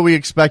exactly are we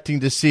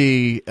expecting to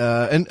see?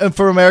 And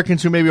for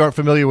Americans who maybe aren't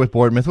familiar with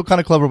Bournemouth, what kind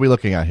of club are we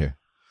looking at here?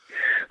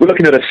 We're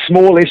looking at a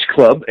smallish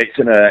club.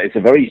 It's a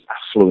very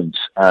affluent,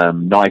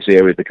 nice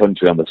area of the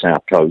country on the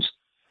south coast.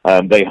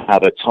 They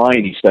have a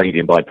tiny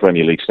stadium by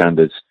Premier League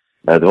standards.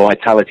 The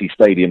Vitality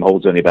Stadium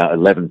holds only about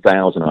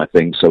 11,000, I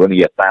think, so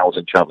only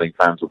 1,000 travelling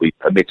fans will be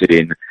permitted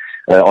in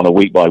on a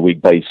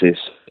week-by-week basis.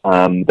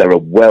 They're a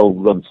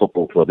well-run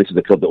football club. This is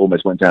a club that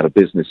almost went out of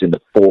business in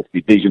the 4th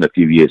division a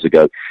few years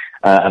ago.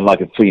 And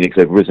like a phoenix,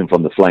 they've risen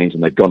from the flames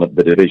and they've gone up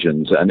the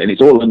divisions. And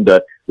it's all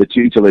under the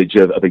tutelage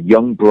of a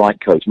young,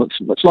 bright coach, much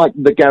like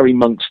the Gary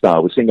Monk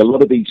style. We're seeing a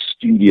lot of these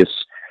studious,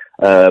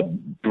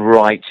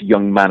 bright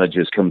young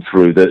managers come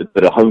through that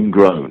are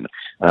homegrown.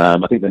 I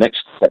think the next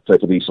step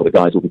for these sort of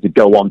guys will be to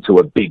go on to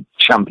a big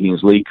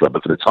Champions League club.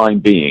 But for the time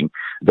being,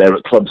 they're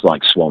at clubs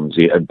like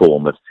Swansea and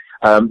Bournemouth.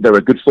 They're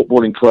a good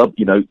footballing club.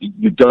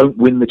 You don't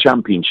win the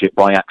championship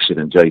by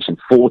accident, Jason.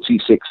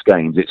 46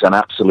 games. It's an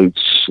absolute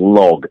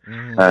slog.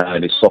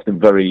 And it's often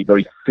very,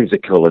 very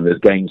physical. And there's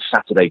games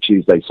Saturday,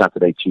 Tuesday.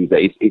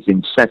 It's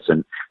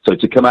incessant. So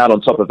to come out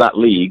on top of that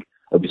league,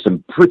 there'll be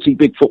some pretty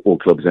big football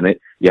clubs in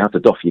it. You have to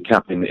doff your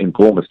cap in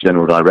Bournemouth's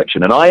general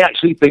direction. And I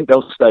actually think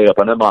they'll stay up.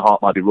 I know my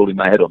heart might be ruling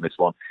my head on this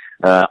one.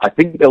 I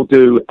think they'll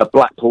do a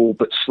Blackpool,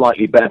 but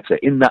slightly better,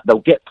 in that they'll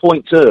get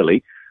points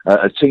early.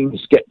 As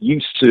teams get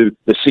used to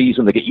the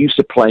season, they get used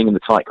to playing in the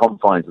tight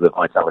confines of the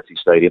Vitality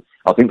Stadium.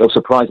 I think they'll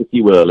surprise a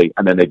few early,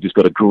 and then they've just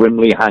got to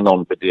grimly hang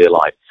on for dear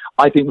life.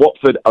 I think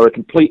Watford are a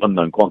complete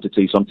unknown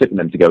quantity, so I'm tipping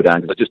them to go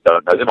down because I just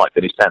don't know. They might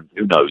finish 10th,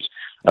 who knows?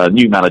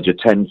 New manager,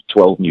 10,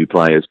 12 new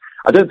players.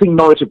 I don't think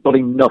Norwich have got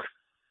enough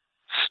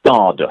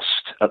stardust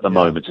at the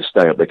moment to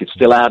stay up. They could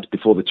still add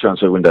before the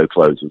transfer window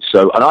closes.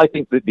 So, and I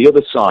think that the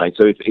other side,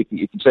 so if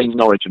you're saying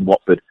Norwich and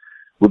Watford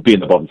would be in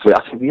the bottom 3,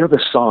 I think the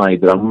other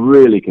side that I'm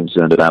really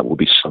concerned about will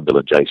be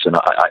Sunderland, Jason.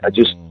 I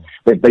just,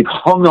 they've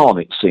hung on,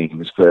 it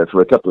seems,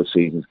 for a couple of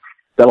seasons.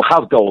 They'll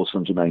have goals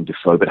from Jermaine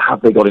Defoe, but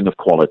have they got enough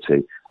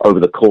quality over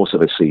the course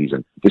of a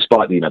season,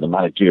 despite the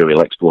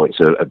managerial exploits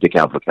of Dick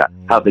Advocat?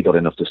 Have they got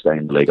enough to stay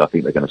in the league? I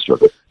think they're going to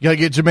struggle. You got to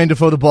get Jermaine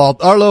Defoe the ball.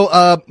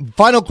 Arlo,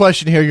 final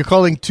question here. You're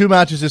calling 2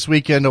 matches this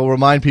weekend. I'll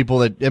remind people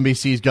that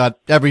NBC's got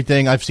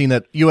everything. I've seen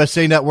that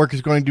USA Network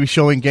is going to be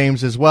showing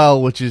games as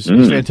well, which is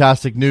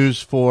fantastic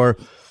news for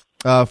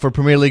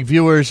Premier League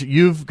viewers.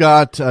 You've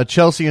got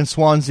Chelsea and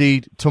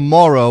Swansea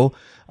tomorrow,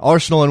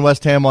 Arsenal and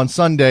West Ham on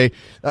Sunday.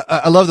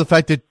 I love the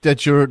fact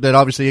that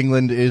obviously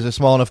England is a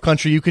small enough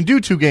country. You can do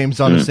 2 games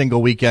on a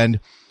single weekend.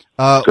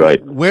 Right.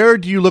 Where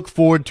do you look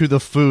forward to the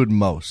food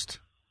most?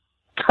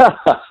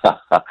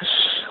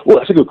 Well,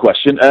 that's a good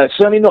question.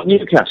 Certainly not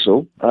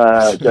Newcastle,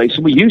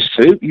 Jason. We used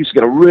to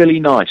get a really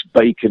nice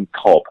bacon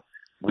cob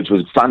which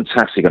was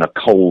fantastic on a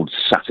cold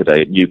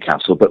Saturday at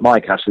Newcastle. But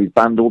Mike Ashley's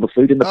banned all the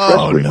food in the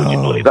press room. No. Would you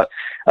believe that?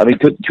 I mean,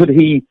 could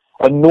he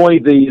annoy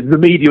the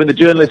media and the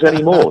journalists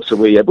anymore? So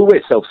but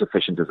we're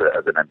self-sufficient as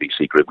an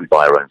NBC group. We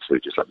buy our own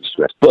food, just let me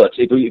stress. But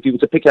if you were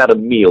to pick out a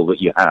meal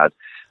that you had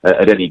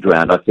at any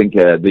ground, I think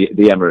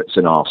the Emirates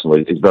and Arsenal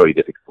is very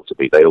difficult to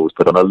beat. They always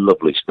put on a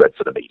lovely spread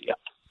for the media.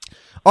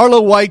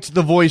 Arlo White,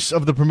 the voice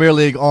of the Premier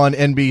League on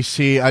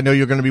NBC. I know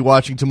you're going to be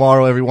watching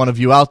tomorrow, every one of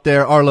you out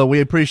there. Arlo, we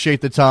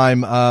appreciate the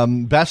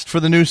time. Best for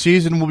the new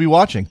season. We'll be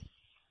watching.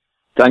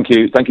 Thank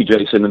you,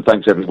 Jason, and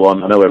thanks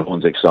everyone. I know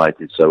everyone's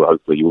excited, so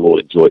hopefully you all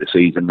enjoy the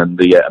season and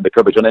the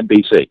coverage on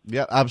NBC.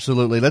 Yeah,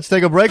 absolutely. Let's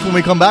take a break. When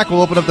we come back,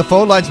 we'll open up the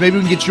phone lines. Maybe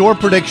we can get your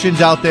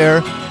predictions out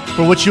there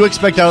for what you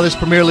expect out of this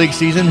Premier League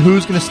season.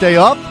 Who's going to stay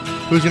up?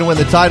 Who's going to win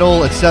the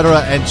title,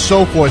 etc., and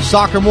so forth.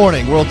 Soccer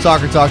Morning,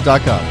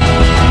 WorldSoccerTalk.com.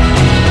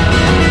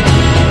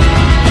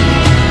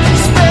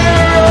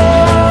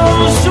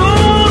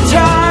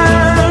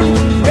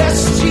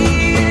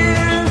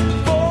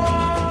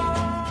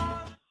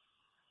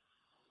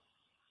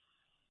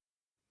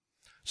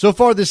 So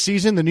far this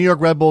season, the New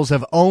York Red Bulls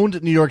have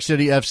owned New York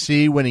City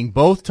FC, winning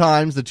both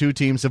times the two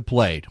teams have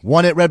played.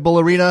 One at Red Bull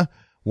Arena,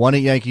 one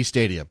at Yankee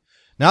Stadium.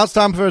 Now it's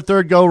time for a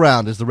third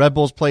go-round as the Red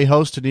Bulls play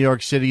host to New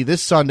York City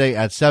this Sunday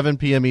at 7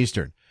 p.m.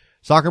 Eastern.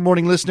 Soccer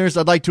Morning listeners,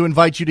 I'd like to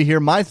invite you to hear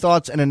my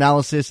thoughts and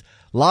analysis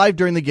live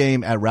during the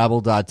game at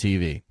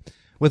Rabble.tv.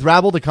 With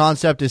Rabble, the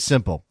concept is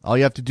simple. All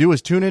you have to do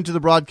is tune into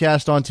the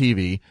broadcast on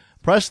TV,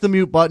 press the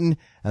mute button,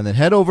 and then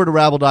head over to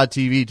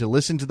Rabble.tv to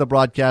listen to the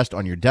broadcast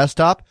on your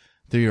desktop,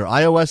 through your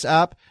iOS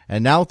app,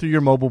 and now through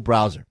your mobile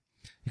browser.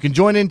 You can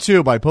join in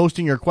too by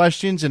posting your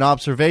questions and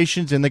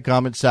observations in the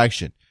comment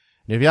section.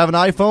 And if you have an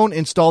iPhone,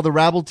 install the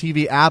Rabble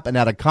TV app and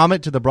add a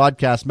comment to the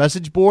broadcast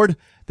message board,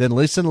 then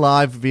listen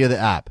live via the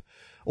app.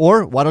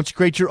 Or why don't you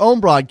create your own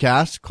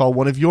broadcast, call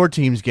one of your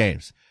team's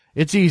games.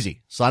 It's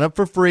easy. Sign up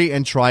for free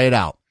and try it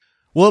out.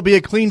 Will it be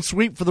a clean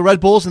sweep for the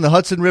Red Bulls in the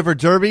Hudson River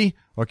Derby,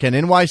 or can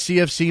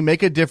NYCFC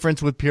make a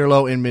difference with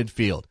Pirlo in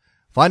midfield?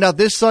 Find out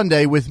this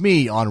Sunday with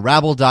me on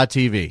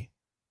Rabble.tv.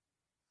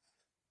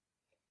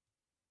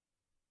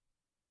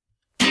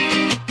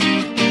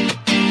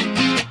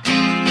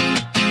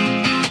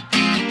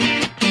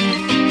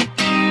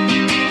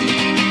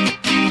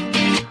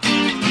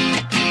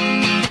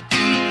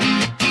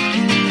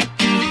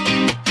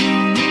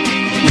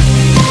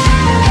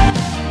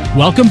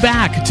 Welcome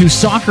back to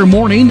Soccer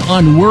Morning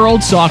on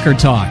World Soccer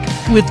Talk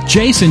with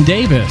Jason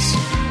Davis.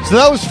 So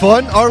that was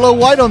fun. Arlo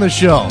White on the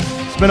show.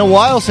 It's been a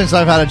while since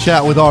I've had a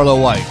chat with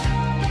Arlo White.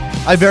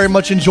 I very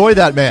much enjoy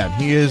that man.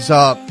 He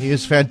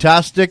is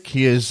fantastic.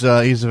 He's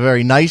a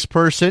very nice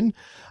person.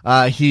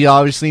 He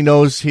obviously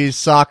knows his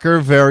soccer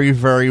very,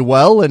 very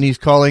well, and he's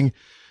calling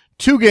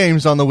 2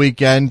 games on the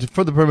weekend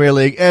for the Premier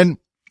League. And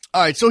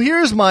all right, so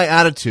here's my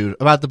attitude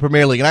about the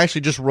Premier League, and I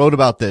actually just wrote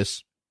about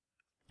this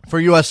for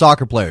U.S.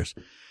 soccer players.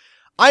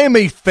 I am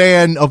a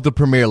fan of the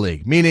Premier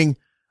League, meaning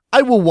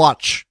I will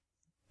watch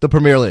the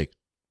Premier League.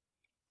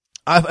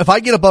 If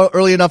I get up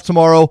early enough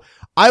tomorrow,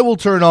 I will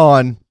turn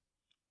on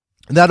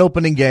that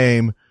opening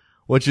game,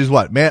 which is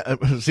what?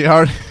 See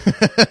how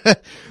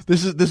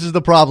this is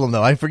the problem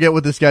though. I forget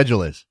what the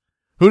schedule is.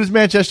 Who does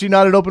Manchester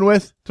United open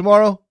with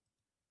tomorrow?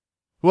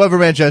 Whoever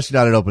Manchester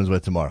United opens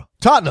with tomorrow.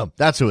 Tottenham.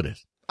 That's who it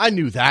is. I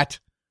knew that.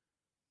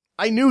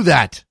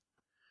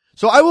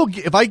 So I will,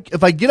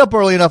 if I get up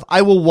early enough,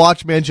 I will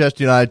watch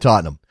Manchester United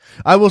Tottenham.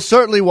 I will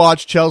certainly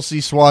watch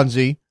Chelsea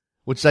Swansea,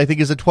 which I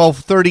think is a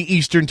 12:30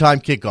 Eastern time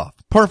kickoff.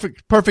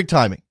 Perfect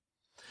timing.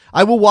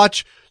 I will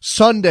watch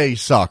Sunday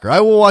soccer.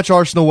 I will watch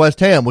Arsenal West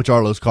Ham, which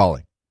Arlo's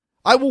calling.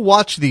 I will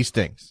watch these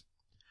things.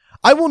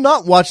 I will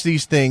not watch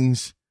these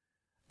things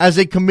as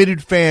a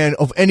committed fan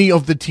of any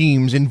of the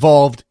teams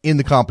involved in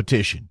the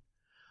competition.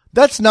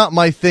 That's not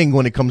my thing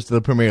when it comes to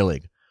the Premier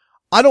League.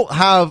 I don't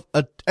have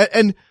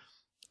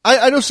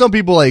I know some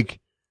people like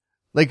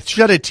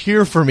shed a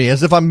tear for me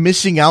as if I'm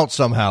missing out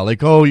somehow.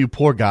 Like, oh, you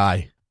poor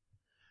guy.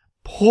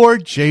 Poor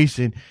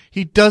Jason.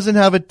 He doesn't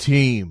have a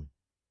team.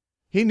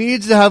 He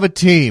needs to have a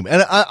team.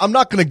 And I'm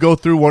not going to go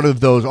through one of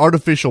those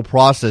artificial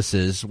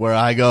processes where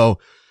I go,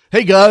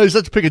 hey guys,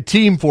 let's pick a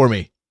team for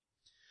me.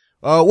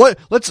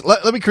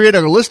 Let me create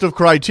a list of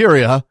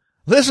criteria.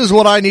 This is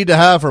what I need to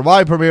have for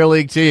my Premier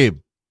League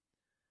team.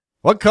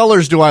 What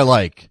colors do I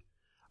like?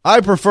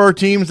 I prefer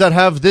teams that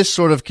have this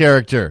sort of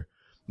character,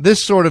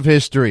 this sort of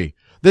history,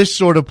 this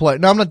sort of play.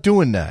 No, I'm not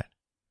doing that.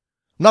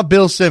 I'm not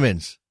Bill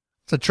Simmons.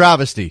 It's a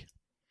travesty.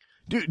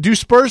 Do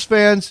Spurs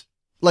fans,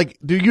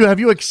 have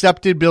you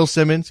accepted Bill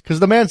Simmons?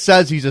 Because the man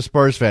says he's a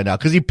Spurs fan now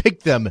because he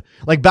picked them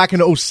back in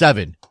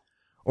 2007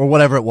 or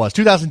whatever it was.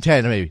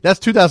 2010 maybe. That's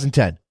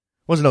 2010. It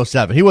wasn't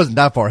 2007. He wasn't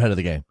that far ahead of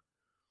the game.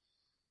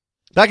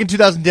 Back in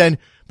 2010,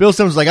 Bill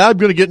Simmons was like, I'm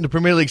going to get into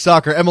Premier League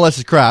soccer. MLS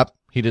is crap.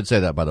 He did say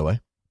that, by the way.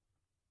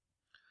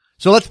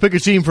 So let's pick a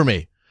team for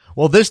me.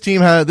 Well, this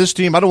team, I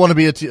don't want to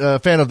be a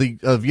fan of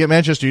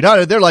Manchester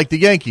United. They're like the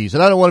Yankees.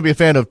 And I don't want to be a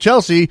fan of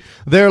Chelsea.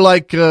 They're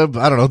like,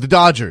 the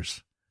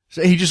Dodgers.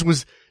 So he just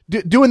was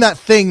doing that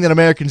thing that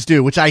Americans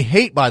do, which I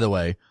hate, by the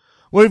way,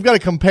 where we've got to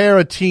compare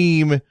a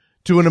team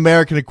to an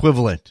American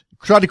equivalent.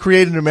 Try to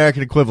create an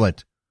American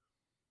equivalent.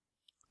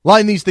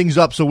 Line these things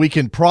up so we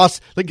can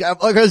like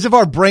as if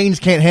our brains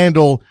can't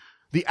handle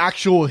the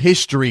actual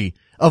history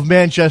of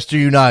Manchester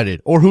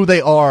United or who they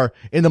are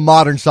in the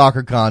modern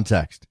soccer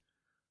context.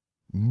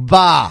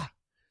 Bah.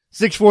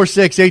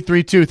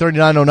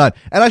 646-832-3909.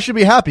 And I should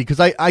be happy because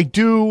I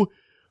do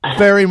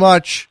very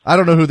much, I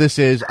don't know who this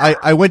is.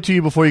 I went to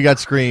you before you got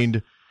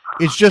screened.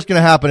 It's just going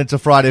to happen. It's a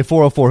Friday.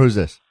 404. Who's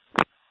this?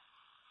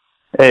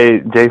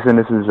 Hey, Jason,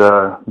 this is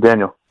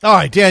Daniel. All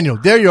right, Daniel,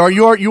 there you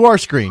are. You are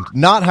screened.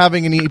 Not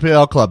having an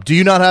EPL club. Do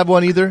you not have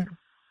one either?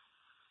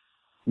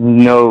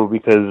 No,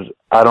 because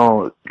I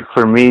don't.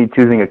 For me,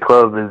 choosing a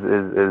club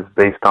is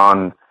based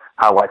on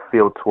how I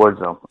feel towards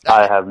them.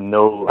 I have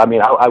no. I mean,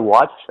 I'll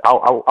watch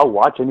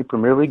any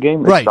Premier League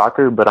game, right,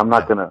 soccer, but I'm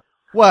not gonna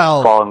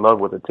fall in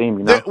love with a team.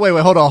 You know? Wait,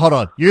 hold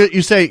on.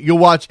 You say you'll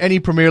watch any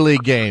Premier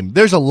League game.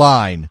 There's a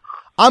line.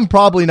 I'm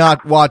probably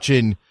not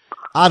watching.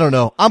 I don't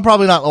know. I'm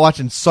probably not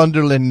watching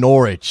Sunderland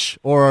Norwich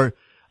or.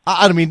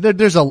 I mean,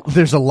 there's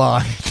a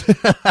line.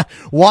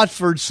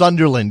 Watford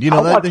Sunderland. You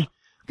know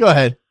go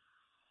ahead.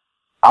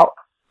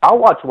 I'll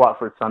watch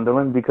Watford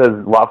Sunderland because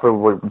Watford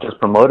were just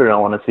promoted. I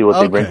want to see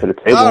what they bring to the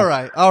table. All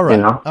right. You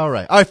know? All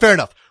right. Fair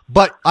enough.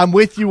 But I'm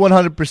with you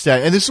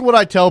 100%. And this is what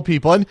I tell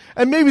people.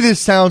 And maybe this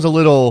sounds a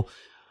little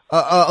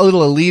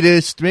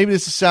elitist. Maybe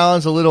this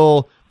sounds a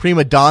little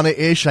prima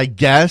donna-ish, I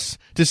guess,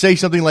 to say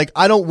something like,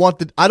 I don't want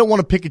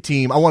to pick a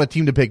team. I want a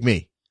team to pick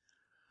me.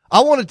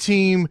 I want a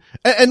team,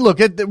 and look,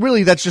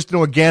 really that's just an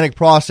organic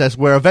process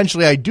where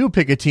eventually I do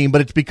pick a team,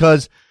 but it's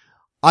because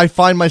I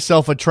find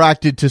myself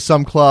attracted to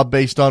some club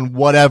based on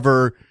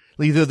whatever,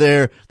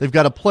 either they've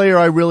got a player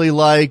I really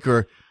like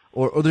or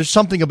there's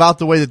something about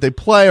the way that they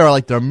play or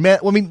like I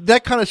mean,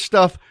 that kind of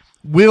stuff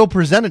will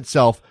present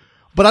itself,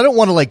 but I don't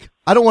want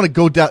to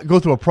go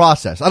through a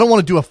process. I don't want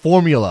to do a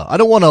formula. I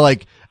don't want to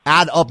like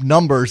add up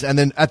numbers and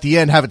then at the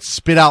end have it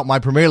spit out my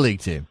Premier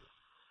League team.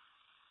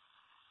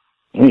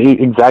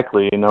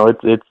 Exactly, you know,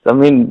 it's. I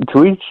mean,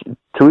 to each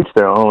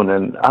their own,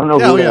 and I don't know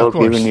who the hell's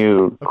giving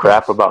you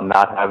crap about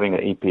not having an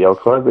EPL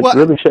club. It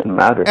really shouldn't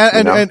matter.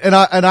 And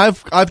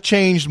I've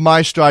changed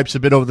my stripes a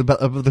bit over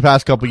the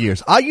past couple of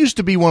years. I used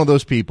to be one of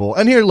those people.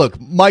 And here, look,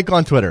 Mike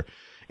on Twitter.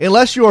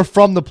 Unless you are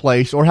from the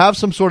place or have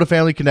some sort of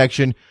family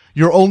connection,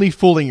 you're only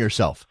fooling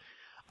yourself.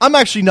 I'm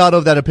actually not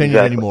of that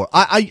opinion anymore.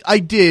 I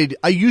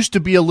used to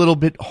be a little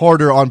bit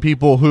harder on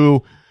people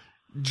who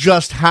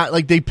just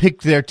they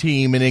picked their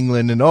team in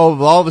England and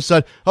all of a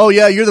sudden, oh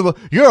yeah, you're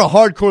a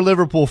hardcore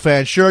Liverpool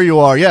fan. Sure you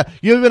are. Yeah.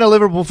 You've been a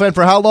Liverpool fan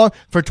for how long?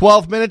 For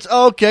 12 minutes?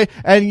 Oh, okay.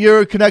 And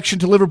your connection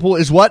to Liverpool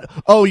is what?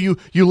 Oh, you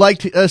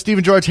liked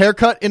Steven Gerrard's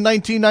haircut in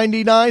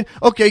 1999?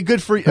 Okay,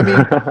 good for you. I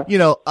mean, you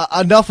know,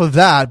 enough of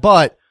that,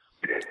 but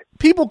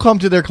people come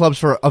to their clubs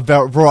for a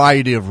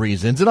variety of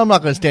reasons, and I'm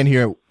not going to stand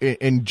here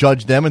and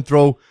judge them and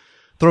throw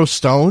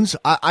stones.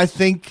 I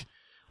think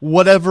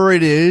whatever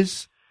it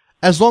is,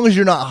 as long as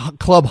you're not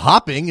club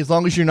hopping, as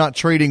long as you're not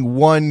trading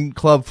one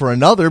club for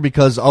another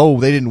because,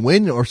 they didn't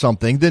win or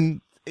something, then,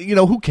 you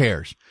know, who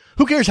cares?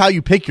 Who cares how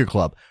you pick your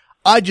club?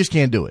 I just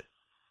can't do it.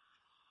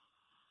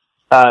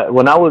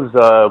 When I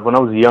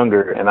was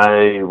younger and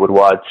I would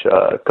watch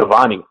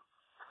Cavani,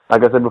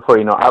 like I said before,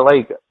 you know, I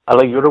like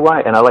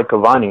Uruguay and I like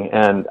Cavani,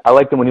 and I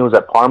liked him when he was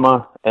at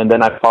Parma, and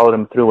then I followed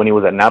him through when he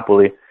was at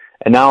Napoli.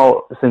 And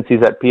now, since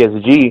he's at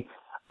PSG,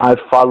 I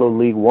follow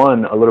League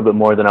One a little bit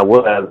more than I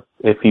would have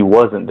if he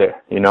wasn't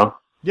there, you know?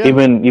 Yeah.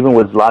 Even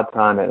with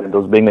Zlatan and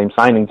those big name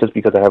signings, just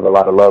because I have a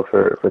lot of love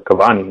for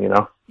Cavani, you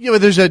know? Yeah,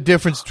 but there's a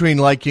difference between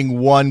liking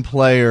one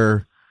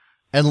player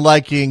and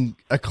liking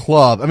a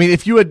club. I mean,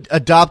 if you had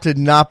adopted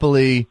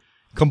Napoli,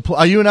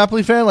 are you a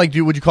Napoli fan? Like,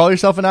 would you call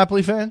yourself a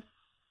Napoli fan?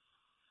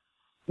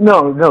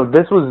 No.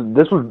 This was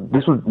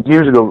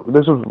years ago.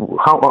 This was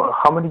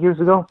how many years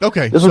ago?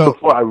 Okay, this was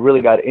before I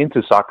really got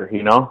into soccer,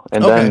 you know.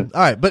 And then,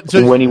 all right, but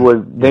when he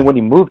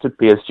moved to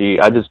PSG,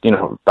 I just, you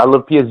know, I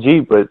love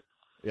PSG, but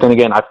then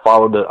again, I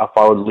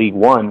followed League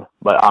One,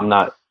 but I'm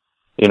not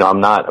a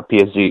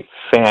PSG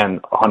fan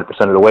 100%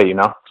 of the way, you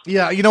know.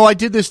 Yeah, you know, I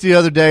did this the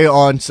other day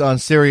on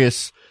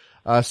Sirius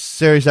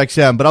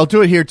XM, but I'll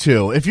do it here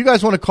too. If you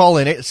guys want to call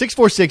in,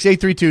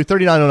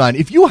 646-832-3909.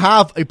 If you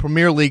have a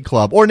Premier League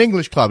club or an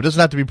English club, it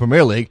doesn't have to be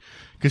Premier League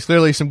because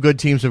clearly some good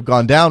teams have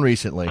gone down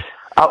recently.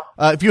 Hold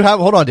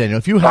on, Daniel.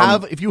 If you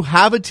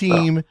have a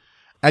team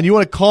and you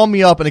want to call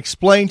me up and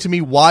explain to me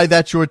why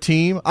that's your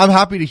team, I'm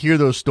happy to hear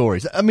those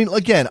stories. I mean,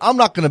 again, I'm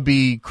not going to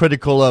be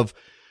critical of,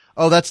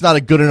 that's not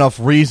a good enough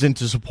reason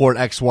to support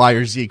X, Y,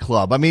 or Z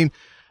club. I mean,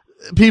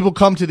 people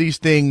come to these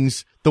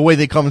things the way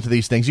they come to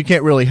these things. You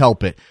can't really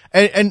help it.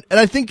 And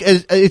I think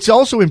it's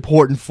also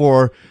important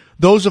for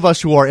those of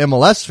us who are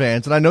MLS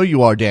fans, and I know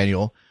you are,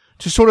 Daniel,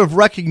 to sort of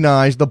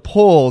recognize the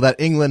pull that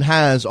England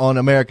has on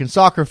American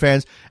soccer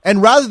fans.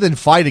 And rather than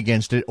fight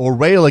against it or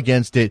rail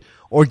against it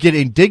or get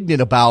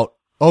indignant about,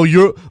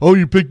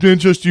 you picked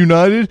Manchester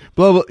United,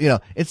 blah, blah, you know,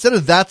 instead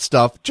of that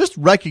stuff, just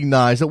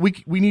recognize that we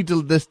need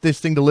to this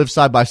thing to live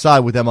side by side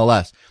with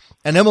MLS.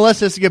 And MLS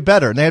has to get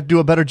better, and they have to do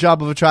a better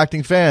job of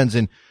attracting fans.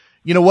 And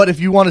you know what? If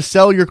you want to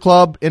sell your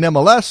club in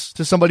MLS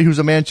to somebody who's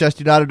a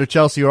Manchester United or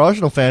Chelsea or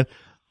Arsenal fan,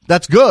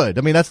 that's good.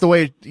 I mean, that's the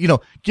way,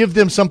 give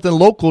them something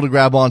local to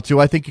grab onto.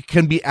 I think it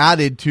can be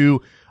added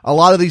to a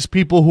lot of these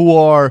people who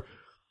are,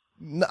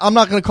 I'm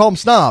not going to call them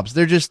snobs.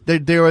 They're just,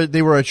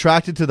 they were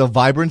attracted to the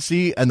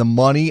vibrancy and the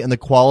money and the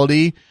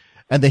quality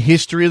and the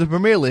history of the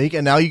Premier League.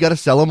 And now you got to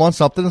sell them on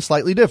something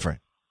slightly different.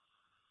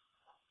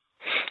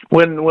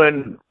 When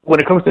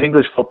it comes to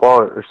English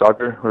football or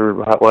soccer or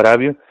what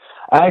have you,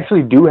 I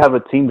actually do have a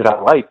team that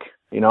I like.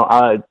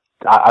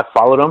 I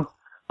followed them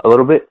a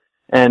little bit,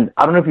 and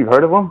I don't know if you've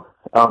heard of them.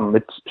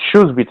 It's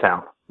Shrewsbury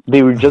Town.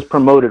 They were just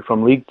promoted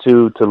from League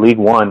 2 to League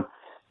 1,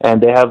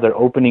 and they have their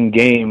opening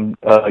game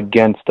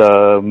against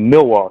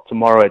Millwall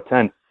tomorrow at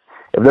 10.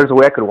 If there's a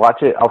way I could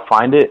watch it, I'll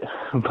find it.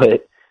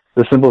 But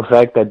the simple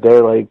fact that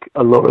they're like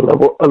a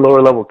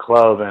lower level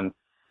club, and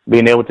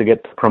being able to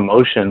get the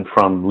promotion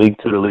from League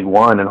 2 to League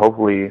 1, and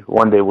hopefully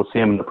one day we'll see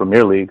them in the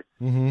Premier League.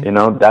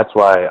 Mm-hmm. That's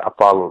why I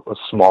follow a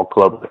small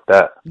club like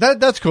that.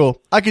 That's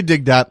cool. I could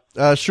dig that.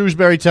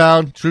 Shrewsbury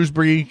Town,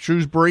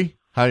 Shrewsbury.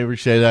 How do you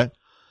say that?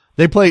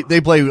 They play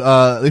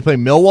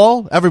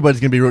Millwall.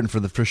 Everybody's gonna be rooting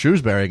for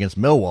Shrewsbury against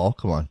Millwall.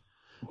 Come on,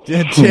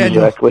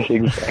 Daniel.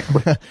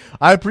 Exactly.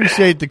 I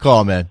appreciate the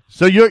call, man.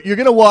 So you're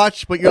gonna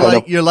watch, but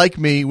you're like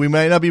me. We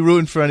may not be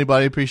rooting for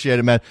anybody. Appreciate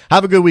it, man.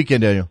 Have a good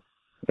weekend, Daniel.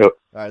 Yep.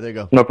 All right, there you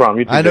go. No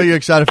problem. I know you're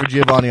excited for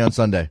Giovanni on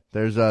Sunday.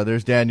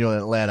 There's Daniel in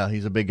Atlanta.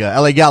 He's a big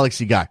LA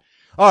Galaxy guy.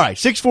 All right,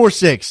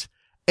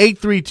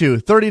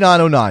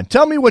 646-832-3909.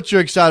 Tell me what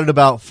you're excited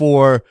about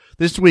for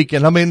this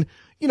weekend. I mean,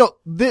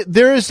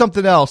 there is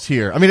something else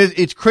here. I mean,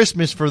 it's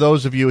Christmas for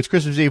those of you. It's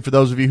Christmas Eve for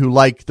those of you who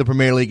like the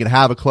Premier League and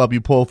have a club you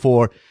pull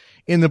for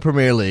in the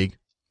Premier League.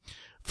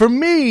 For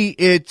me,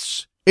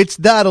 it's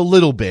that a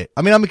little bit.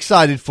 I mean, I'm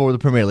excited for the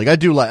Premier League. I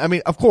do like, I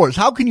mean, of course,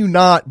 how can you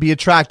not be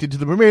attracted to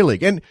the Premier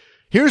League? And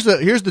here's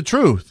the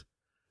truth.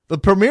 The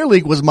Premier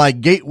League was my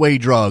gateway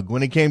drug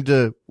when it came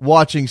to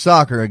watching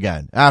soccer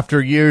again. After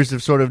years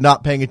of sort of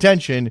not paying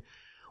attention,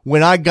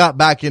 when I got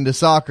back into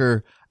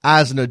soccer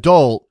as an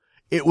adult,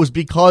 it was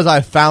because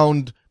I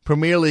found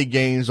Premier League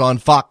games on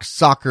Fox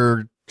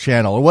Soccer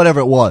Channel or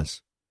whatever it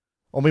was.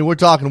 I mean, we're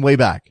talking way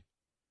back.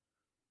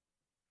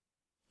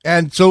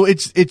 And so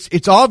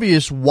it's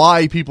obvious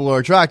why people are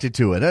attracted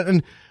to it.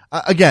 And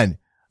again,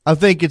 I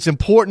think it's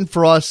important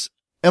for us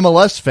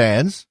MLS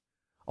fans,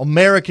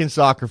 American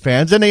soccer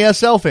fans,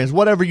 NASL fans,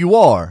 whatever you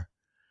are,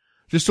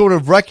 just sort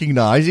of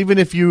recognize, even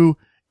if you,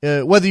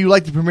 whether you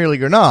like the Premier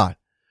League or not,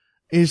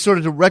 is sort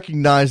of to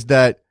recognize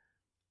that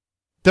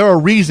there are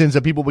reasons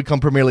that people become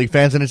Premier League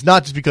fans, and it's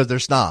not just because they're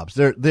snobs.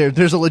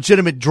 There's a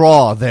legitimate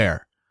draw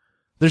there.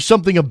 There's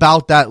something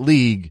about that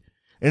league,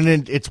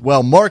 and it's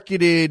well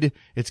marketed.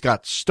 It's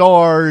got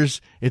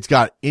stars. It's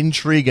got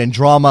intrigue and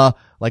drama,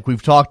 like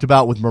we've talked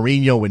about with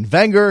Mourinho and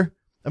Wenger.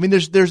 I mean,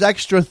 there's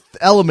extra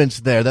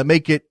elements there that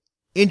make it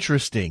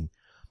interesting.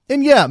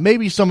 And yeah,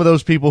 maybe some of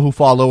those people who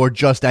follow are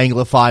just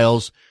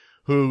Anglophiles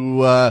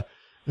who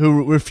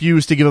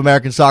refuse to give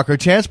American soccer a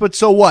chance, but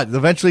so what?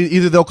 Eventually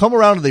either they'll come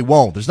around or they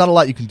won't. There's not a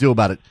lot you can do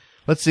about it.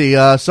 Let's see,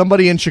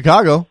 somebody in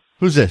Chicago.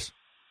 Who's this?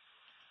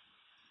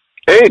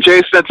 Hey,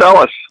 Jason, it's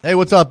Ellis. Hey,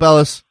 what's up,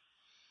 Ellis?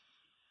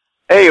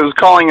 Hey, I was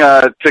calling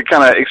to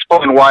kind of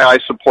explain why I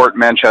support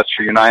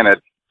Manchester United.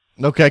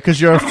 Okay,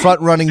 because you're a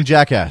front-running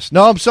jackass.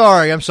 No, I'm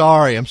sorry.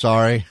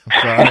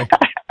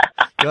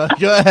 Go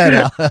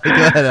ahead,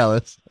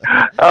 Ellis.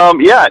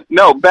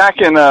 Back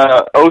in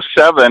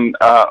 07,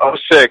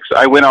 06,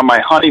 I went on my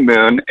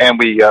honeymoon, and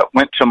we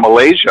went to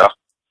Malaysia,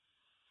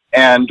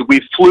 and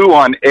we flew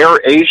on Air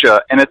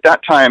Asia, and at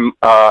that time,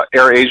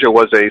 Air Asia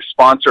was a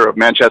sponsor of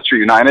Manchester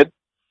United,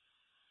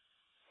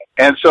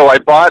 and so I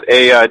bought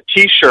a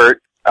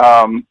T-shirt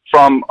from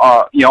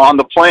on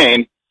the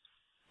plane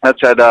that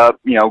said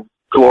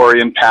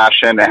glory and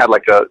passion. It had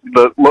like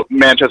the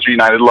Manchester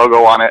United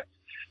logo on it.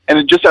 And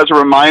it just as a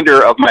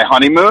reminder of my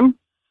honeymoon.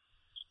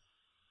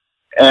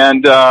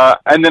 And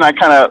then I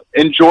kind of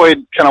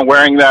enjoyed kind of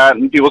wearing that,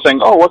 and people saying,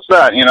 "Oh, what's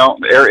that?"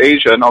 Air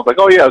Asia. And I was like,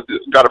 "Oh yeah,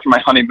 got it for my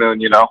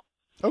honeymoon."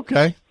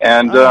 Okay.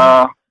 And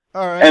all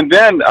right. And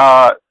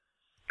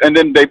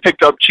then they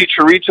picked up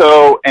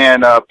Chicharito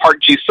and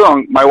Park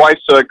Ji-sung. My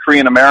wife's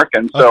Korean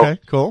American, so okay,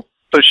 cool.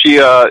 So she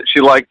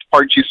liked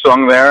Park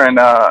Ji-sung there, and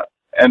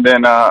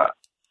then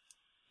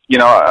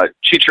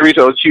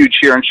Chicharito is huge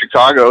here in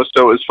Chicago,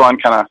 so it was fun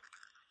kind of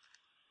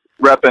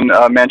repping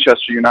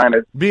Manchester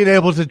United. Being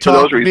able to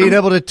talk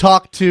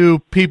to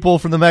people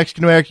from the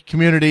Mexican American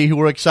community who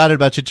were excited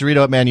about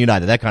Chicharito at Man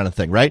United, that kind of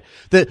thing, right?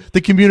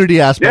 The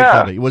community aspect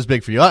of it was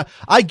big for you.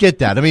 I get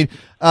that. I mean,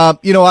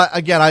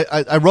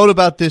 I wrote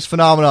about this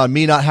phenomenon,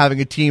 me not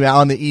having a team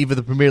on the eve of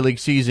the Premier League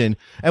season.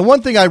 And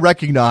one thing I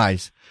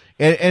recognize,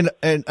 and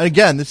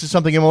again, this is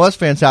something MLS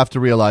fans have to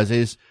realize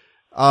is,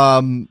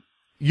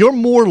 you're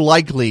more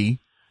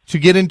likely to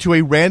get into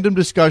a random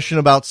discussion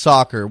about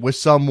soccer with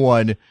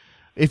someone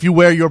if you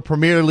wear your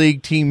Premier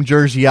League team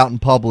jersey out in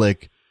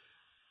public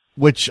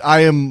which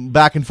I am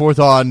back and forth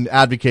on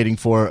advocating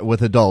for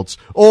with adults,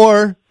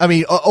 or,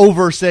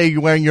 over, say,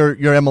 wearing your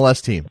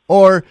MLS team.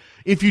 Or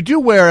if you do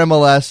wear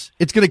MLS,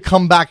 it's going to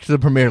come back to the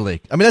Premier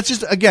League. That's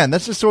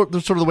just sort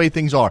of the way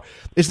things are.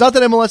 It's not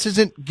that MLS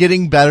isn't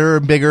getting better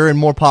and bigger and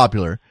more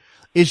popular.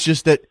 It's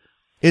just that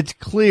it's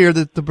clear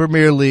that the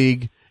Premier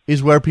League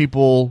is where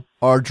people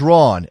are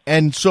drawn.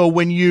 And so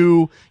when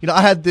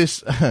I had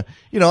this,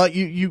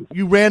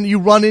 you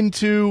run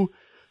into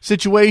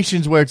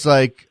situations where it's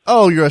like,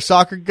 oh, you're a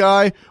soccer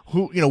guy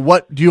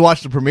what do you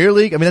watch the Premier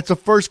League? That's the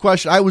first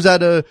question. I was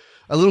at a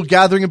little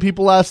gathering of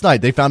people last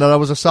night. They found out I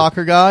was a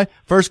soccer guy.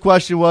 First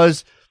question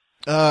was,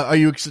 are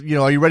you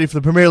ready for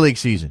the Premier League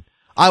season?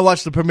 I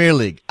watch the Premier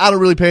League. I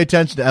don't really pay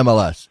attention to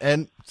MLS.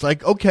 And it's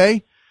like,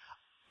 okay,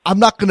 I'm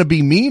not going to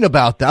be mean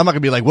about that. I'm not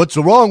going to be like, what's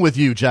wrong with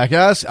you,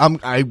 jackass? I'm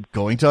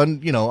going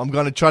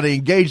to try to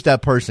engage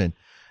that person.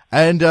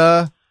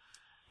 And,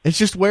 it's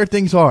just where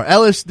things are.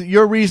 Ellis,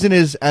 your reason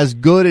is as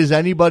good as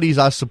anybody's,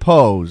 I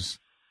suppose.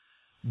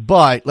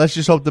 But let's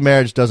just hope the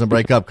marriage doesn't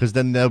break up, because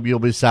then you'll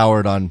be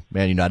soured on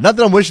Man United. Not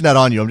that I'm wishing that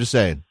on you. I'm just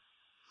saying.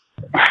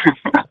 No,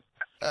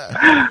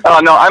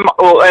 I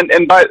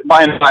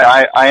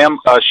am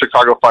a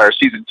Chicago Fire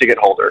season ticket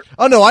holder.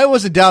 Oh no, I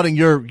wasn't doubting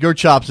your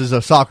chops as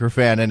a soccer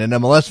fan and an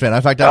MLS fan.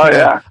 In fact,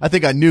 I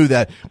think I knew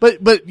that. But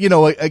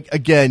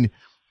again,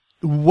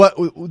 what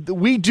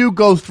we do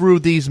go through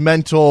these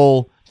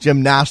mental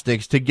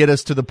gymnastics to get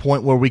us to the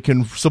point where we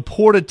can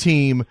support a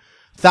team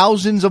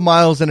thousands of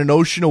miles and an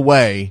ocean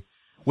away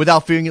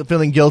without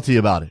feeling guilty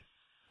about it.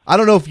 I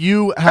don't know if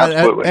you had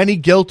any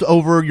guilt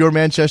over your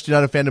Manchester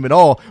United fandom at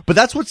all, but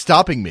that's what's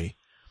stopping me.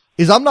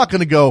 Is I'm not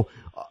going to go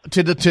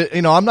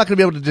I'm not going to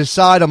be able to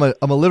decide I'm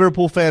a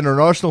Liverpool fan or an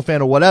Arsenal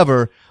fan or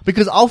whatever,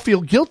 because I'll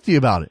feel guilty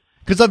about it,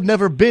 because I've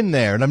never been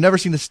there and I've never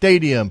seen the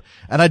stadium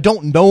and I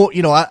don't know,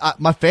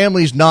 my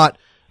family's not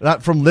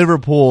from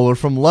Liverpool or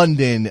from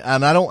London,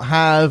 and I don't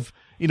have,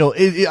 I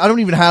don't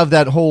even have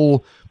that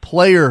whole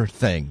player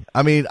thing.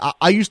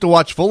 I used to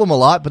watch Fulham a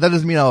lot, but that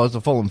doesn't mean I was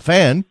a Fulham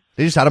fan.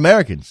 They just had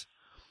Americans.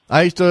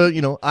 I used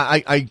to,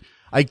 I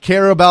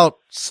care about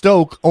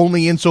Stoke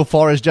only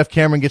insofar as Jeff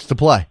Cameron gets to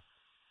play.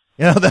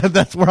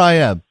 That's where I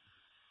am.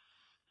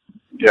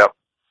 Yep.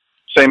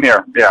 Same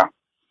here. Yeah.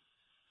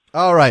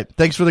 All right.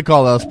 Thanks for the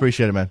call, Ellis.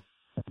 Appreciate it, man.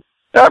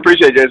 I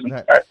appreciate it, Jason.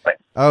 All right. Bye.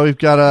 Oh, we've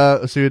got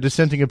a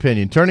dissenting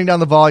opinion. Turning down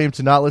the volume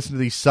to not listen to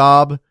the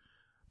sob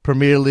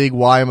Premier League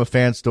why I'm a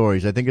fan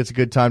stories. I think it's a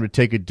good time to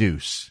take a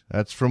deuce.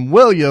 That's from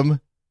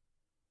William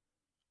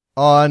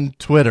on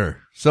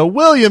Twitter. So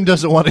William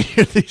doesn't want to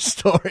hear these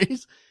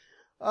stories.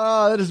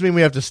 That doesn't mean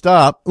we have to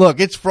stop. Look,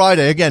 it's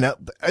Friday again.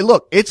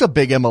 Look, it's a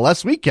big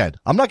MLS weekend.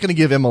 I'm not going to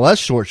give MLS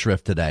short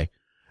shrift today.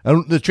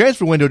 The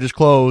transfer window just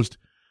closed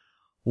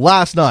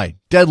last night.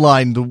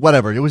 Deadline,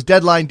 whatever. It was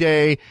deadline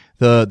day,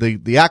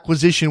 the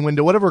acquisition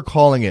window, whatever we're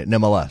calling it in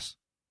MLS.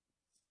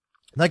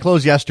 That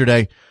closed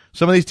yesterday.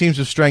 Some of these teams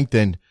have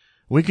strengthened.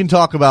 We can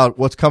talk about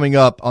what's coming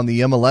up on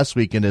the MLS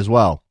weekend as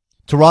well.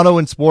 Toronto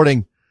and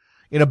Sporting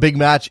in a big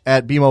match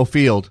at BMO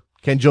Field.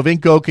 Can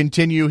Jovinko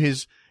continue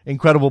his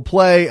incredible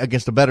play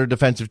against a better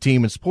defensive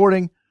team in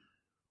Sporting?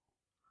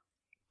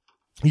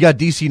 You got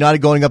DC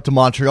United going up to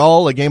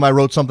Montreal, a game I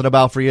wrote something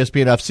about for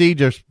ESPN FC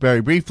just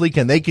very briefly.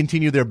 Can they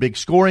continue their big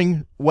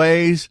scoring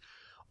ways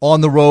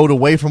on the road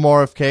away from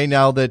RFK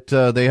now that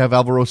they have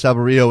Alvaro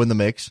Saborio in the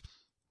mix?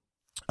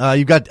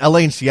 You've got LA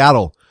and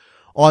Seattle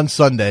on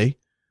Sunday.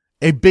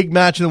 A big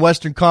match in the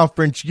Western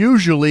Conference,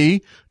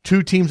 usually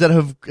two teams that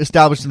have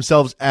established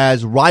themselves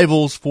as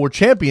rivals for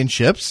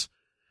championships.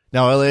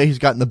 Now, LA has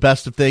gotten the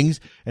best of things,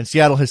 and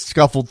Seattle has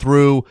scuffled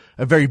through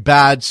a very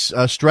bad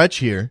stretch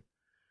here.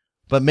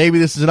 But maybe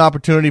this is an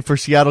opportunity for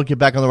Seattle to get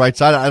back on the right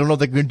side. I don't know if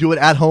they can do it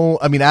at home.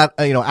 At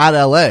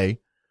LA,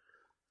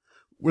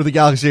 where the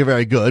Galaxy are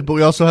very good. But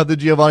we also have the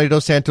Giovanni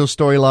Dos Santos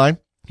storyline.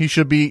 He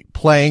should be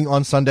playing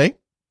on Sunday.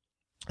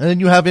 And then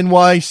you have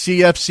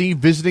NYCFC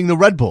visiting the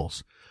Red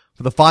Bulls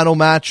for the final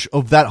match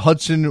of that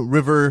Hudson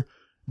River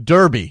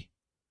Derby.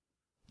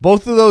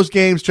 Both of those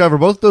games, Trevor,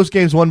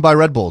 won by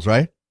Red Bulls,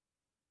 right?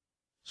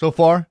 So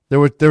far,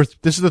 this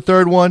is the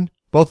third one.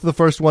 Both of the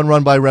first one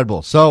run by Red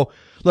Bulls. So,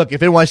 look,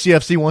 if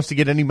NYCFC wants to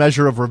get any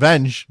measure of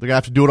revenge, they're going to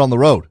have to do it on the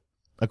road,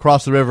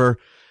 across the river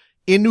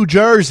in New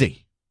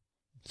Jersey.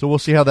 So we'll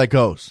see how that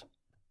goes.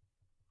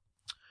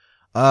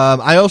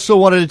 I also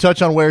wanted to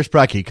touch on Where's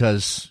Preki,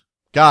 because,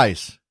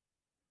 guys,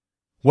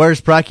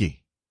 where's Preki?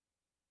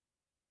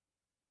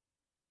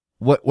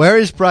 Where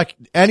is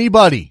Preki?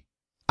 Anybody?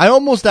 I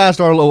almost asked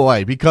Arlo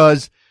away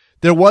because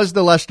there was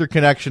the Leicester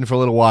connection for a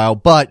little while,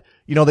 but,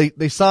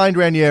 they signed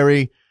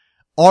Ranieri.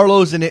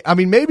 Arlo's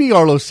maybe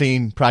Arlo's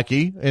seen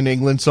Preki in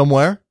England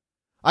somewhere.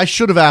 I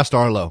should have asked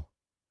Arlo.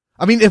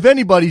 If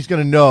anybody's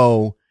going to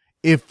know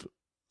if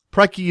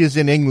Preki is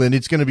in England,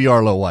 it's going to be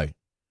Arlo White.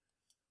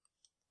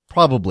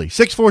 Probably.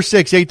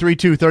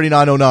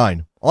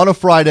 646-832-3909. On a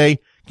Friday,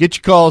 get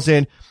your calls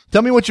in.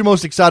 Tell me what you're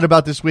most excited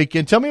about this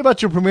weekend. Tell me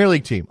about your Premier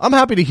League team. I'm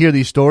happy to hear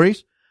these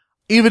stories,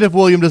 even if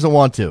William doesn't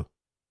want to.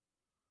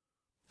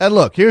 And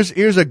look,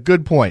 here's a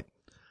good point.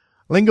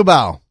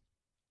 Lingabao.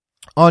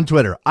 on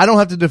Twitter, I don't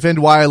have to defend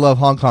why I love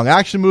Hong Kong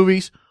action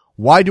movies.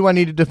 Why do I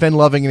need to defend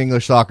loving an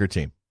English soccer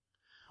team?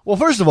 Well,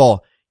 first of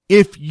all,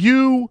 if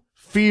you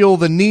feel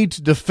the need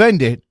to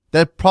defend it,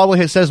 that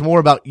probably says more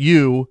about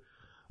you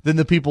than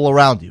the people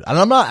around you. And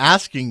I'm not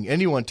asking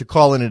anyone to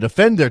call in and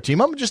defend their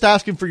team. I'm just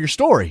asking for your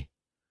story.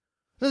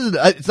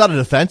 It's not a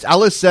defense.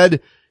 Ellis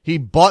said he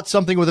bought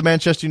something with a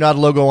Manchester United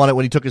logo on it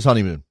when he took his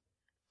honeymoon.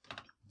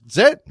 That's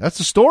it. That's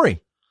the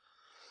story.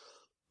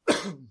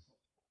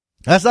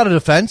 That's not a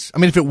defense. I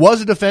mean, if it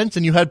was a defense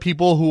and you had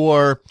people who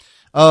are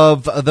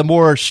of the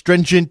more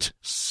stringent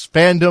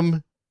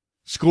fandom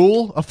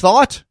school of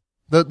thought,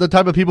 the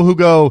type of people who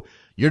go,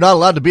 you're not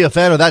allowed to be a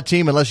fan of that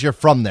team unless you're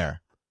from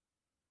there.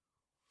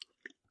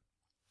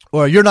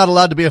 Or you're not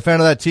allowed to be a fan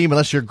of that team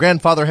unless your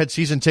grandfather had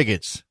season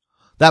tickets.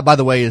 That, by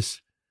the way,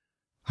 is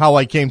how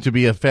I came to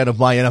be a fan of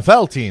my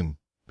NFL team,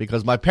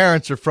 because my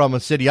parents are from a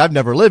city I've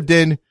never lived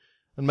in,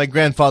 and my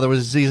grandfather was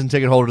a season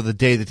ticket holder the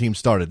day the team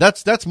started.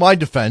 That's my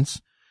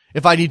defense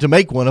if I need to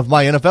make one of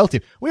my NFL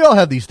team. We all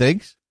have these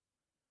things.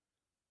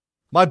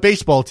 My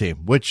baseball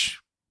team, which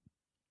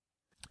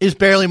is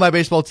barely my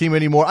baseball team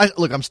anymore.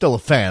 Look, I'm still a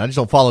fan. I just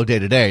don't follow day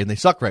to day, and they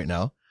suck right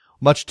now,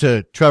 much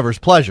to Trevor's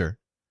pleasure.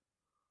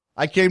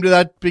 I came to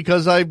that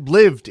because I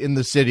lived in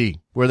the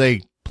city where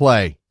they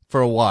play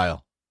for a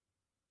while.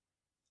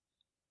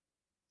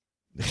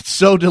 It's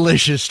so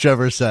delicious,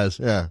 Trevor says.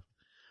 Yeah.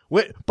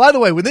 By the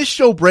way, when this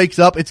show breaks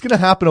up, it's going to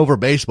happen over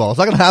baseball. It's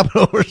not going to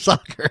happen over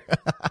soccer.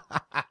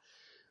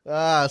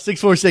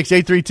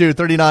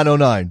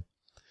 646-832-3909.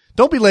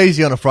 Don't be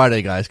lazy on a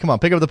Friday, guys. Come on,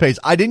 pick up the pace.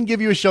 I didn't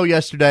give you a show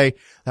yesterday.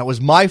 That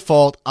was my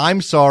fault.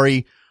 I'm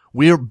sorry.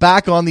 We're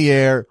back on the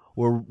air.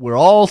 We're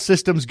all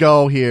systems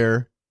go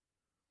here.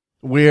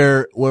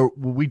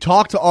 We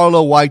talked to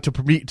Arlo White to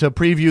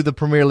preview the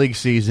Premier League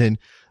season,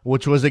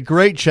 which was a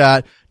great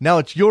chat. Now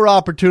it's your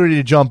opportunity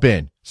to jump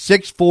in.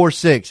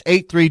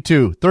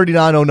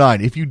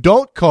 646-832-3909. If you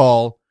don't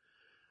call,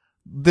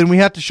 then we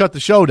have to shut the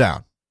show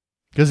down,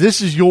 because this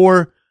is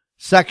your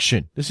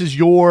section. This is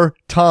your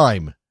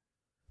time.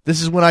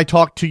 This is when I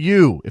talk to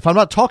you. If I'm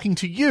not talking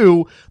to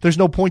you, there's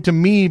no point to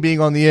me being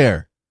on the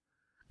air,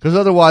 because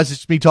otherwise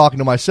it's me talking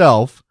to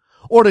myself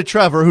or to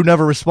Trevor, who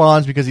never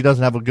responds because he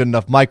doesn't have a good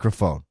enough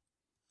microphone,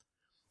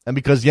 and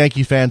because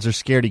Yankee fans are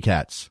scaredy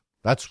cats.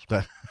 That's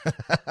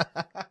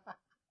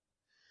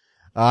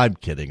I'm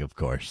kidding, of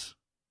course.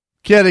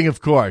 All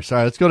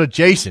right, let's go to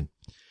Jason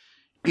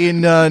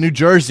in New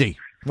Jersey.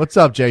 What's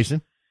up,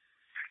 Jason?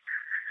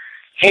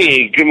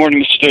 Hey, good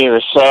morning, Mr.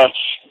 Davis. I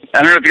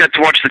don't know if you got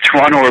to watch the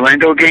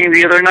Toronto-Orlando game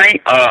the other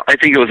night. I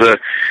think it was a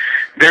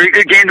very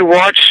good game to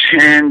watch,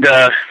 and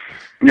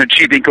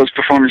Giovinco's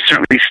performance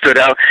certainly stood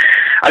out.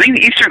 I think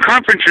the Eastern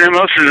Conference in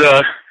MLS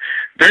is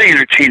very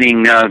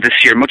entertaining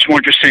this year, much more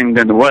interesting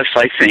than the West,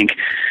 I think.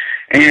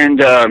 And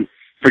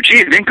for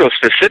Giovinco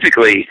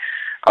specifically,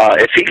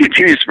 if he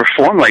continues to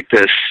perform like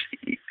this,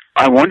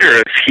 I wonder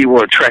if he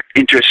will attract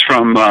interest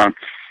from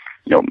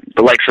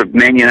the likes of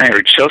Man United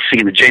or Chelsea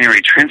in the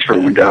January transfer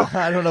window.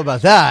 I don't know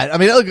about that. I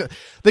mean, look,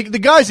 the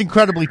guy's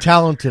incredibly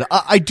talented.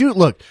 I do,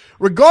 look,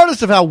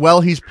 regardless of how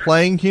well he's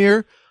playing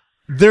here,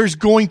 there's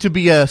going to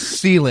be a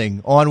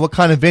ceiling on what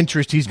kind of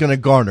interest he's going to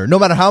garner, no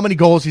matter how many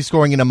goals he's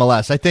scoring in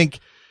MLS. I think,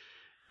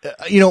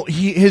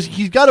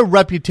 he's got a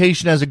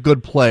reputation as a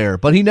good player,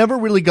 but he never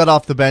really got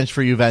off the bench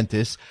for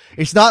Juventus.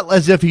 It's not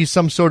as if he's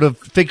some sort of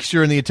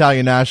fixture in the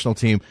Italian national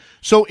team.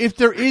 So if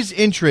there is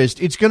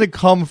interest, it's going to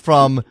come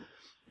from,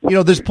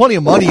 there's plenty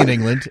of money in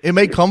England. It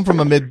may come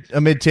from a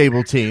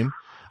mid-table team.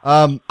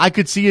 I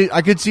could see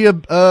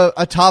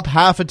a top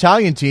half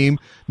Italian team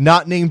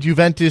not named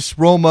Juventus,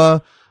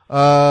 Roma,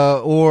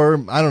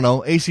 or I don't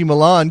know, AC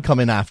Milan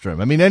coming after him.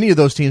 I mean, any of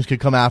those teams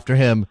could come after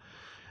him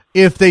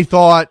if they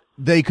thought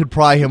they could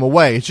pry him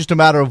away. It's just a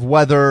matter of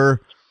whether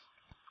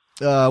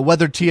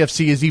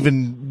TFC is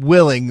even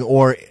willing,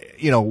 or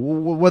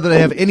whether they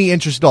have any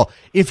interest at all.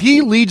 If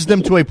he leads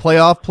them to a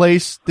playoff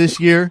place this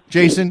year,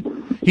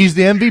 Jason, he's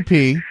the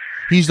MVP.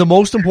 He's the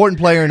most important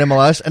player in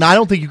MLS, and I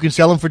don't think you can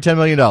sell him for $10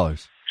 million. Well,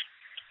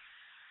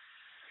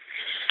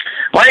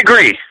 I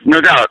agree, no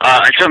doubt.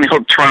 I certainly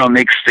hope Toronto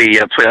makes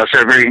the playoffs.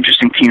 They're a very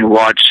interesting team to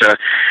watch,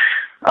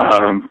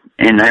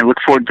 and I look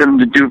forward to them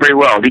to do very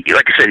well. Like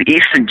I said,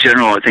 East in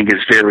general, I think,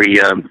 is very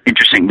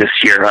interesting this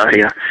year.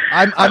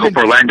 I hope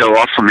Orlando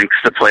also makes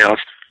the playoffs.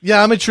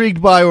 Yeah, I'm intrigued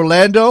by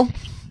Orlando.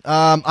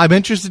 I'm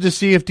interested to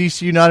see if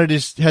DC United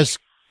has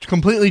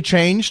completely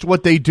changed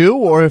what they do,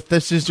 or if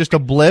this is just a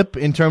blip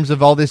in terms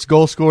of all this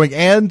goal scoring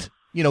and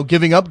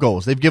giving up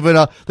goals.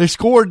 They've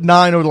scored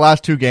 9 over the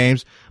last 2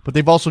 games, but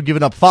they've also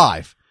given up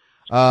 6,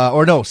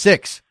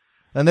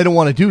 and they don't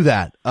want to do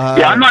that.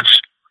 I'm not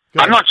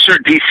sure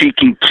DC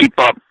can keep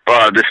up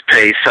this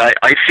pace.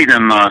 I see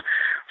them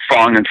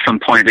falling at some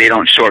point. They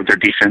don't shore up their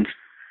defense.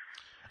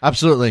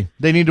 Absolutely.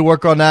 They need to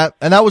work on that.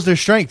 And that was their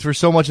strength for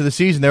so much of the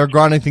season. They were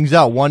grinding things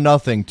out.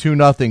 1-0,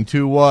 2-0,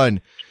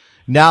 2-1.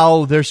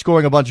 Now they're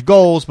scoring a bunch of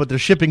goals, but they're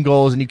shipping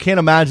goals, and you can't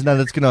imagine that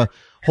it's going to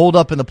hold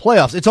up in the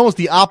playoffs. It's almost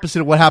the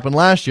opposite of what happened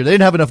last year. They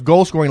didn't have enough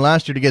goal scoring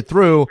last year to get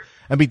through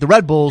and beat the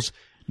Red Bulls.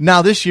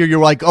 Now this year, you're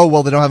like, oh,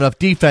 well, they don't have enough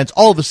defense.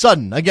 All of a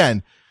sudden,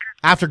 again,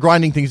 after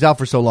grinding things out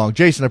for so long.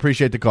 Jason, I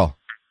appreciate the call.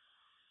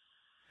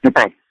 No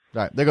problem.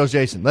 All right, there goes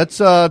Jason. Let's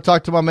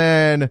talk to my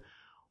man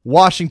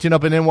Washington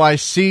up in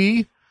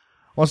NYC. I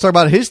want to talk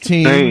about his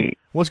team. Hey.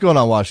 What's going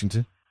on,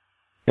 Washington?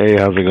 Hey,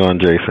 how's it going,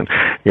 Jason?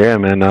 Yeah,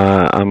 man,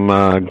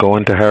 I'm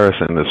going to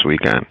Harrison this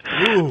weekend.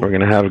 Ooh. We're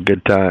going to have a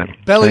good time.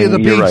 Belly of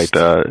the You're beast.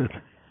 right.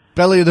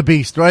 Belly of the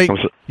beast, right?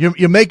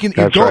 You're making.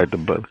 That's right.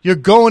 You're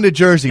going to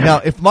Jersey.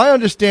 Now, if my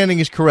understanding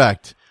is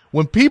correct,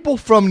 when people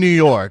from New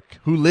York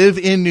who live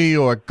in New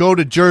York go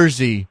to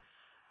Jersey,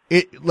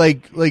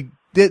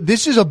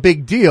 this is a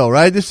big deal,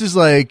 right? This is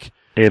like.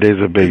 It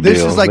is a big This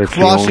deal. is like It's the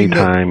crossing only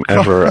time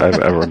ever I've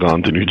ever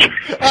gone to New Jersey.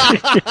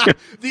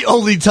 The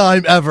only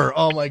time ever.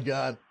 Oh, my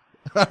God.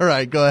 All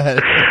right, go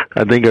ahead.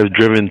 I think I've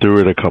driven through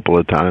it a couple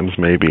of times,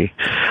 maybe.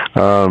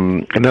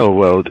 No,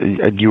 well,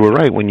 you were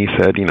right when you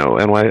said,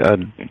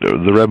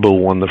 the Red Bull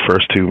won the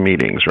first two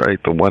meetings, right?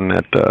 The one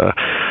at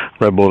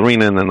Red Bull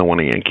Arena and then the one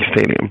at Yankee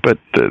Stadium. But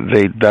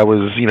that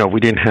was, we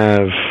didn't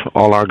have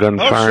all our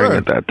guns firing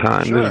at that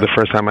time. Sure. This is the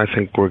first time I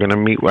think we're going to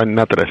meet. Well,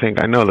 not that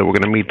I know that we're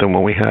going to meet them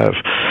when we have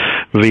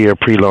Villa,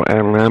 Prelo,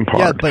 and Lampard.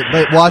 Yeah, but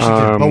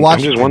Washington. I'm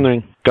just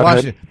wondering. Go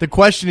ahead. The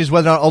question is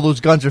whether or not all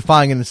those guns are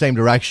firing in the same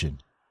direction.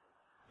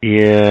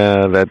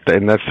 Yeah,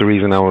 and that's the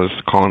reason I was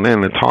calling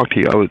in to talk to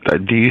you.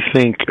 Do you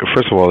think,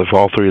 first of all, if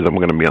all three of them are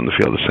going to be on the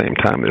field at the same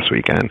time this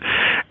weekend,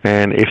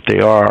 and if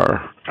they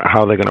are,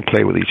 how they're going to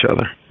play with each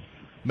other?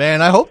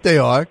 Man, I hope they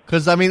are,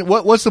 because, I mean,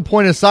 what's the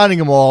point of signing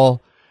them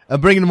all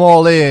and bringing them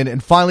all in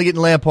and finally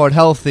getting Lampard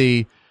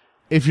healthy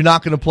if you're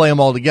not going to play them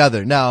all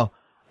together? Now,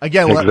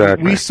 again,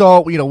 exactly. We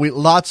saw,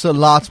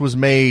 lots was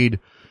made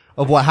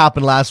of what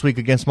happened last week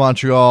against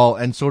Montreal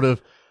and sort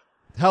of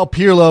how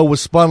Pirlo was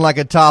spun like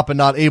a top and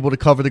not able to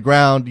cover the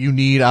ground you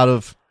need out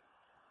of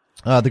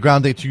the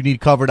ground that you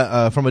need covered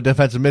from a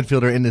defensive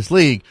midfielder in this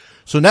league.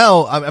 So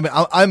now,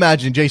 I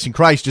imagine Jason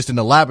Christ just in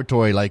the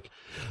laboratory, like,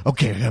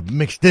 okay, I gotta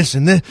mix this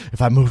and this.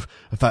 If I move,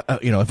 I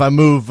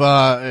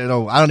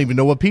don't even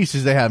know what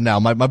pieces they have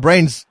now. My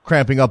brain's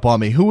cramping up on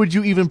me. Who would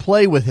you even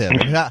play with him?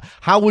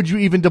 How would you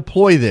even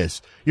deploy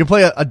this? You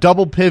play a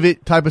double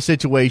pivot type of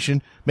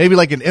situation, maybe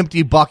like an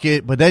empty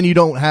bucket, but then you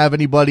don't have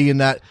anybody in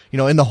that,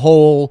 in the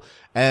hole,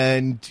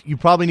 and you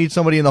probably need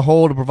somebody in the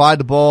hole to provide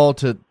the ball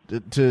to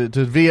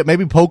Villa.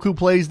 Maybe Poku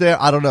plays there.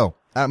 I don't know.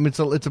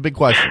 It's a big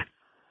question.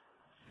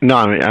 No,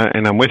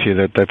 and I'm with you.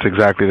 That's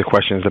exactly the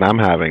questions that I'm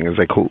having. Is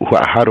like,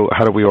 how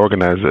do we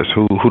organize this?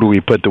 Who do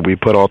we put? Do we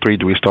put all three?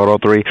 Do we start all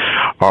three?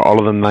 Are all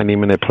of them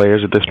 90-minute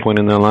players at this point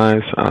in their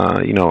lives?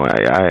 I'm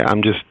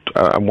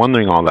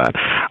wondering all that.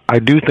 I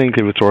do think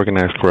if it's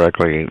organized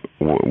correctly,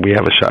 we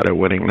have a shot at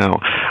winning. Now,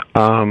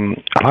 a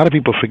lot of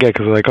people forget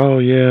because they're like, oh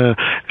yeah,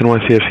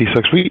 NYCFC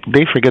sucks.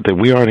 They forget that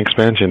we are an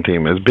expansion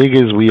team. As big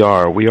as we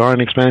are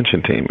an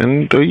expansion team,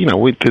 and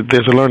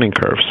there's a learning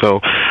curve. So.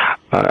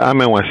 I'm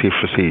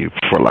NYCFC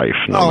for life,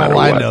 no matter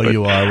what. I know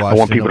you are. I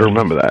want people to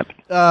remember that.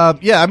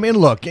 Yeah, I mean,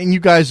 look, and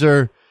you guys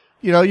are,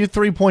 you're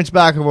 3 points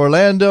back of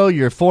Orlando.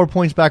 You're 4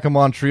 points back of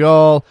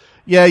Montreal.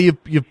 Yeah,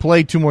 you've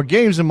played 2 more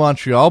games in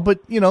Montreal,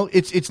 but,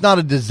 it's not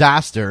a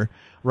disaster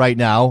right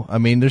now. I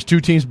mean, there's 2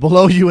 teams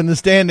below you in the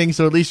standings,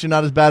 so at least you're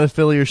not as bad as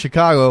Philly or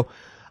Chicago.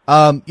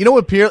 You know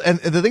what, and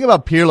the thing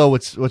about Pirlo,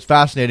 what's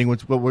fascinating,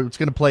 what's going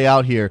to play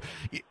out here,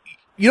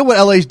 you know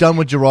what LA's done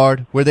with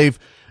Gerrard, where they've,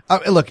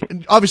 look,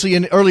 obviously,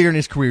 earlier in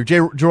his career,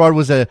 Gerrard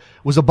was a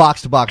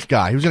box-to-box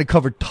guy. He was going to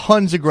cover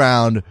tons of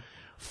ground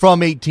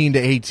from 18 to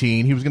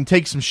 18. He was going to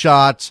take some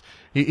shots.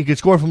 He could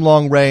score from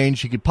long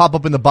range. He could pop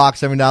up in the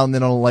box every now and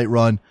then on a light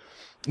run.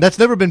 That's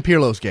never been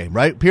Pirlo's game,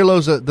 right?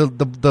 Pirlo's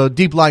the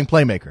deep-lying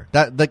playmaker.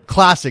 That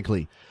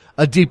classically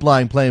a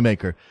deep-lying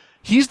playmaker.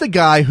 He's the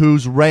guy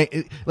he's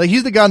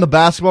the guy on the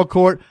basketball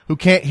court who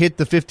can't hit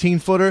the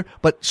 15-footer,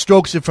 but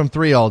strokes it from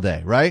 3 all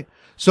day, right?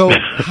 So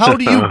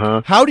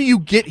how do you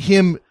get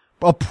him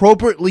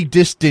appropriately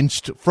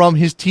distanced from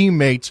his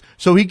teammates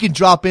so he can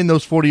drop in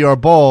those 40-yard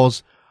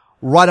balls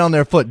right on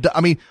their foot? I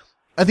mean,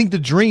 I think the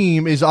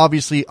dream is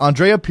obviously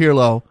Andrea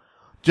Pirlo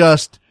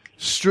just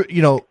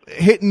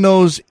hitting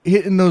those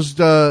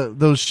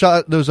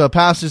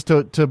passes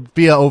to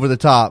Villa over the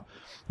top.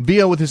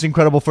 Villa with his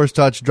incredible first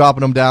touch,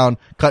 dropping them down,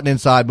 cutting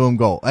inside, boom,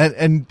 goal.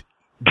 And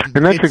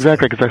that's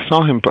exactly, because I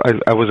saw him.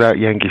 I was at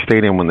Yankee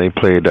Stadium when they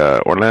played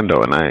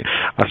Orlando, and I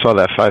saw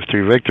that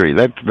 5-3 victory.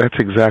 That's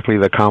exactly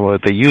the combo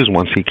that they used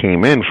once he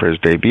came in for his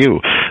debut.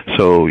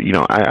 So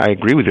I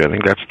agree with you. I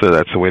think that's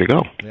the way to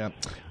go. Yeah.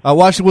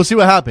 Washington, we'll see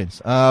what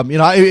happens.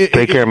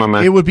 Take care, my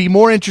man. It would be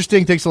more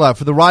interesting. Thanks a lot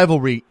for the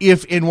rivalry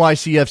if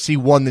NYCFC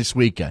won this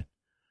weekend.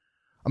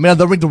 I mean,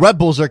 the Red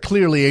Bulls are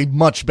clearly a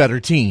much better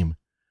team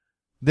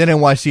than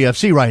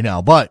NYCFC right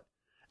now, but.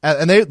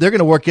 And they're going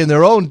to work in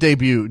their own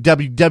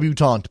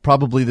debutante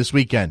probably this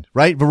weekend,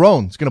 right?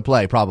 Verone's going to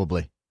play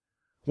probably.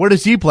 Where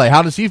does he play?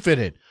 How does he fit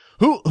in?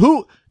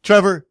 Who,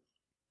 Trevor,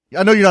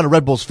 I know you're not a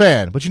Red Bulls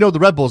fan, but you know the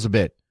Red Bulls a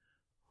bit.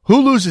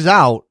 Who loses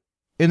out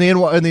in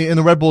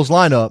the Red Bulls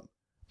lineup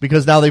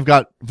because now they've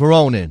got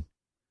Verone in?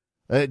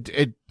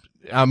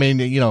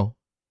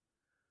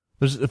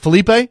 There's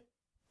Felipe,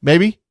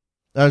 maybe.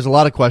 There's a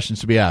lot of questions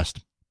to be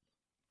asked.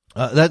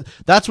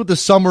 That's what the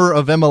summer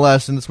of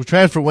MLS and that's what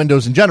transfer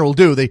windows in general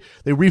do. They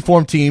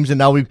reform teams, and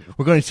now we're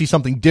going to see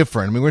something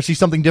different. I mean, we're going to see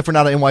something different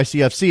out of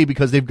NYCFC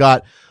because they've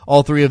got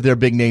all three of their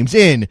big names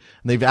in, and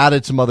they've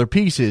added some other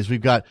pieces. We've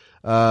got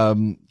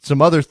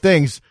some other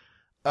things.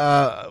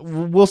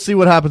 We'll see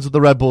what happens with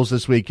the Red Bulls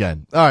this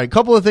weekend. All right, a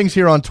couple of things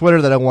here on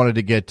Twitter that I wanted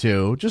to get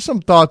to. Just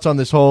some thoughts on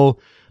this whole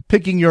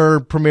picking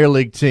your Premier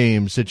League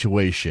team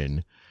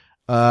situation.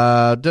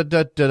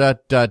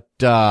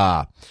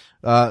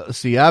 Let's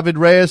see. Avid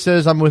Reyes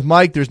says, I'm with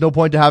Mike. There's no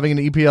point to having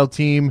an EPL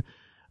team.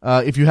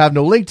 If you have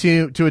no link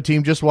to a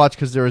team, just watch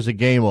because there is a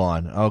game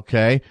on.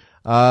 Okay.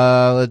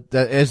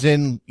 As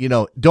in,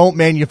 don't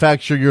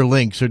manufacture your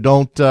links or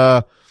don't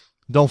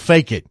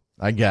fake it,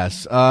 I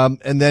guess.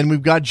 And then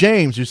we've got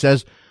James who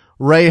says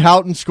Ray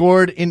Houghton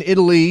scored in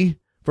Italy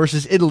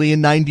versus Italy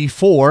in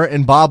 94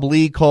 and Bob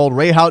Lee called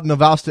Ray Houghton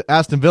of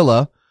Aston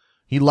Villa.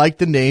 He liked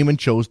the name and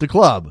chose the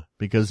club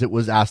because it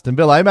was Aston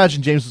Villa. I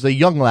imagine James was a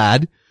young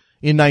lad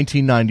in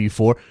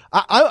 1994.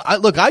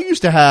 I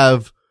used to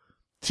have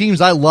teams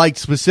I liked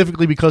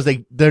specifically because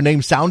their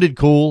name sounded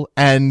cool,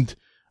 and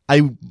I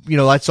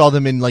saw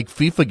them in like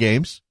FIFA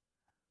games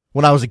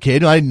when I was a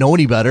kid. I didn't know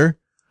any better.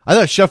 I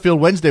thought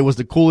Sheffield Wednesday was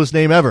the coolest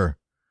name ever.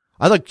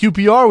 I thought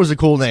QPR was a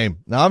cool name.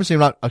 Now, obviously, I'm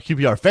not a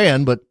QPR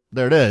fan, but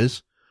there it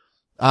is.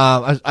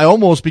 I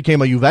almost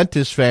became a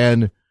Juventus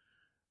fan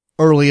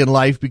early in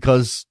life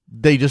because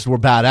they just were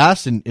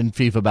badass in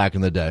FIFA back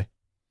in the day.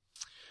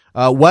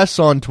 Wes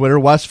on Twitter,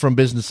 Wes from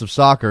Business of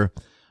Soccer.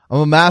 I'm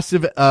a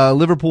massive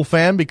Liverpool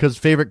fan because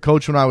favorite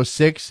coach when I was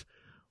 6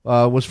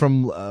 was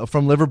from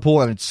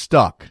Liverpool, and it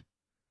stuck.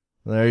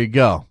 There you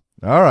go.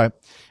 All right.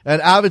 And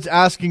Avid's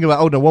asking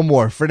about, one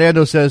more.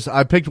 Fernando says,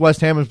 I picked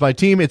West Ham as my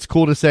team. It's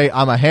cool to say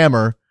I'm a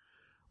hammer,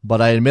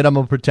 but I admit I'm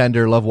a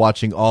pretender. Love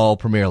watching all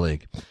Premier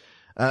League.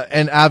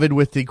 And Avid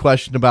with the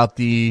question about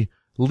the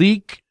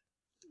leaked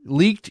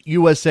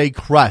USA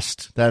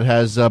crest that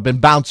has been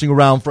bouncing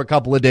around for a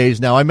couple of days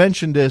now. I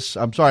mentioned this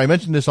on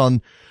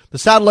the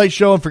satellite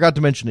show and forgot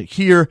to mention it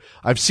here.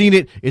 I've seen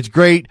it. It's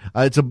great.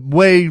 It's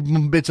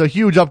a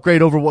huge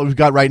upgrade over what we've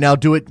got right now.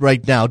 Do it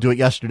right now. Do it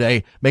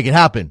yesterday. Make it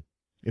happen.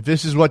 If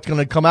this is what's going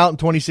to come out in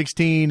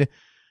 2016,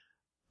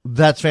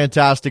 that's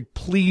fantastic.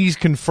 Please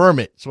confirm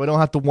it so I don't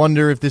have to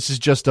wonder if this is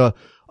just a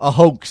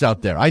hoax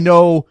out there. I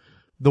know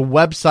the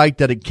website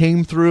that it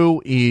came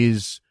through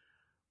is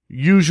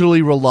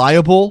usually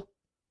reliable.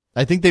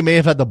 I think they may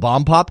have had the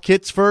bomb pop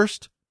kits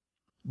first,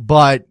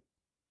 but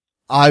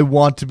I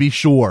want to be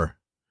sure.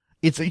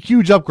 It's a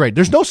huge upgrade.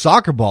 There's no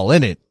soccer ball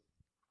in it.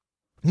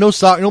 No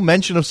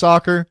mention of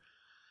soccer.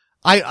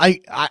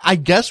 I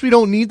guess we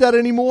don't need that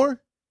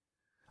anymore.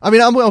 I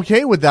mean, I'm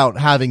okay without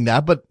having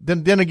that, but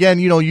then again,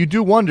 you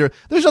do wonder.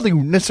 There's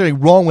nothing necessarily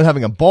wrong with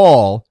having a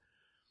ball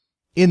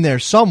in there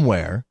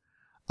somewhere.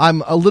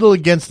 I'm a little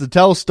against the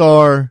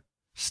Telstar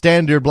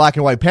standard black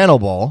and white panel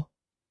ball.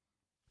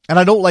 And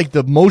I don't like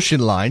the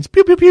motion lines.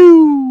 Pew, pew,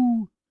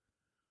 pew.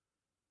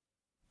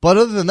 But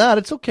other than that,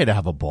 it's okay to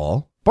have a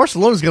ball.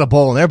 Barcelona's got a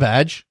ball in their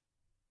badge.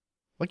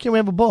 Why can't we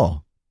have a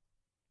ball?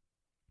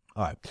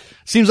 All right.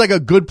 Seems like a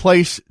good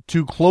place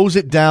to close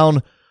it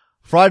down.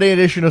 Friday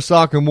edition of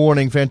Soccer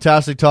Morning.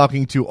 Fantastic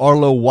talking to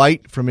Arlo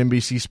White from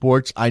NBC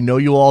Sports. I know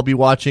you'll all be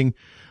watching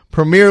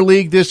Premier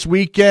League this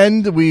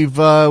weekend. We've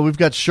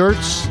got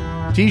shirts,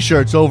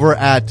 t-shirts over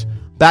at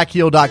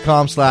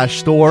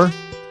backheel.com/store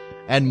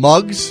and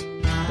mugs.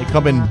 They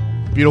come in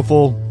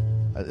beautiful.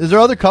 Is there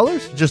other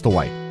colors? Just the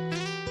white.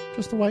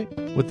 Just the white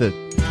with the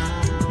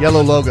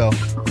yellow logo.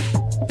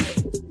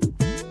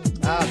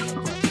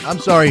 I'm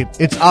sorry.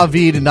 It's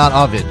Avid and not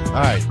Ovid. All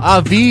right.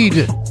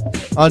 Avid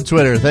on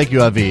Twitter. Thank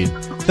you, Avid.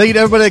 Thank you to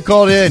everybody that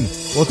called in.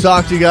 We'll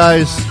talk to you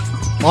guys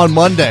on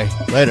Monday.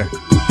 Later.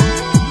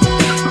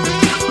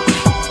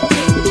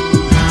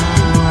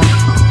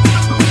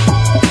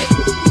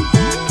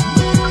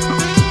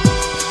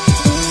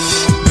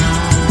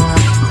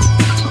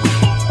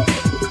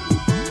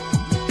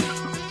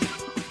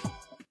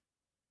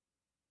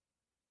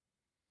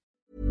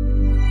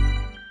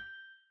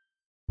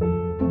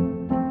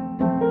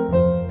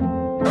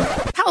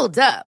 Hold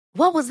up.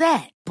 What was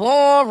that?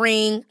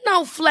 Boring.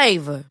 No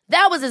flavor.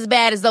 That was as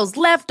bad as those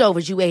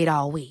leftovers you ate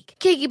all week.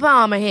 Keke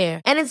Palmer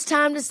here. And it's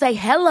time to say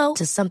hello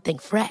to something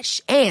fresh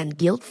and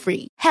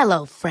guilt-free.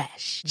 Hello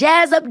Fresh.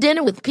 Jazz up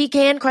dinner with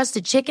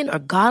pecan-crusted chicken or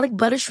garlic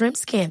butter shrimp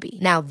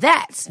scampi. Now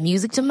that's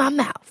music to my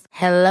mouth.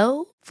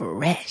 Hello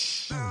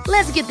Fresh.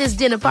 Let's get this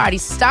dinner party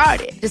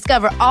started.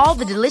 Discover all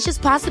the delicious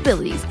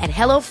possibilities at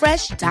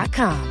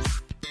HelloFresh.com.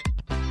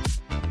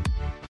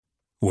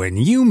 When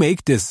you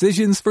make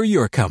decisions for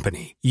your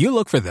company, you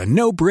look for the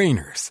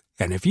no-brainers.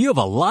 And if you have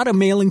a lot of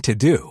mailing to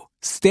do,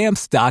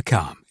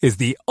 Stamps.com is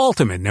the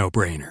ultimate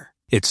no-brainer.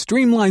 It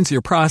streamlines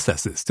your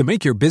processes to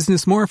make your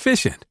business more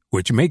efficient,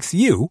 which makes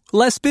you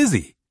less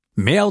busy.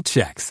 Mail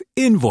checks,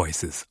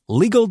 invoices,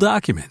 legal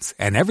documents,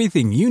 and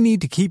everything you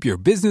need to keep your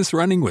business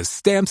running with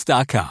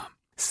Stamps.com.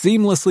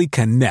 Seamlessly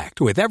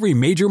connect with every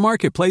major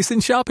marketplace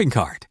and shopping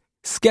cart.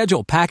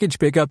 Schedule package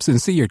pickups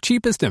and see your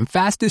cheapest and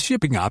fastest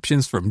shipping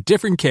options from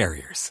different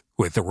carriers,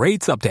 with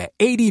rates up to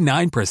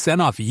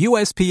 89% off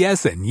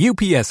USPS and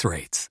UPS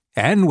rates.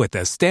 And with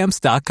the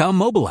Stamps.com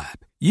mobile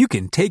app, you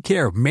can take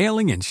care of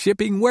mailing and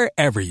shipping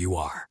wherever you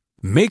are.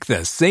 Make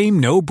the same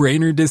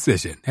no-brainer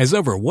decision as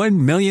over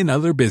 1 million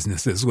other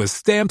businesses with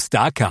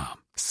Stamps.com.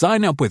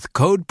 Sign up with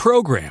code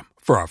PROGRAM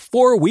for a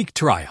 4-week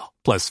trial,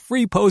 plus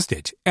free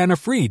postage and a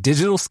free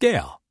digital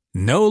scale.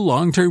 No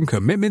long-term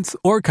commitments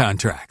or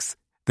contracts.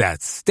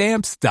 That's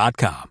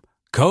Stamps.com.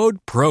 Code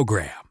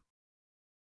PROGRAM.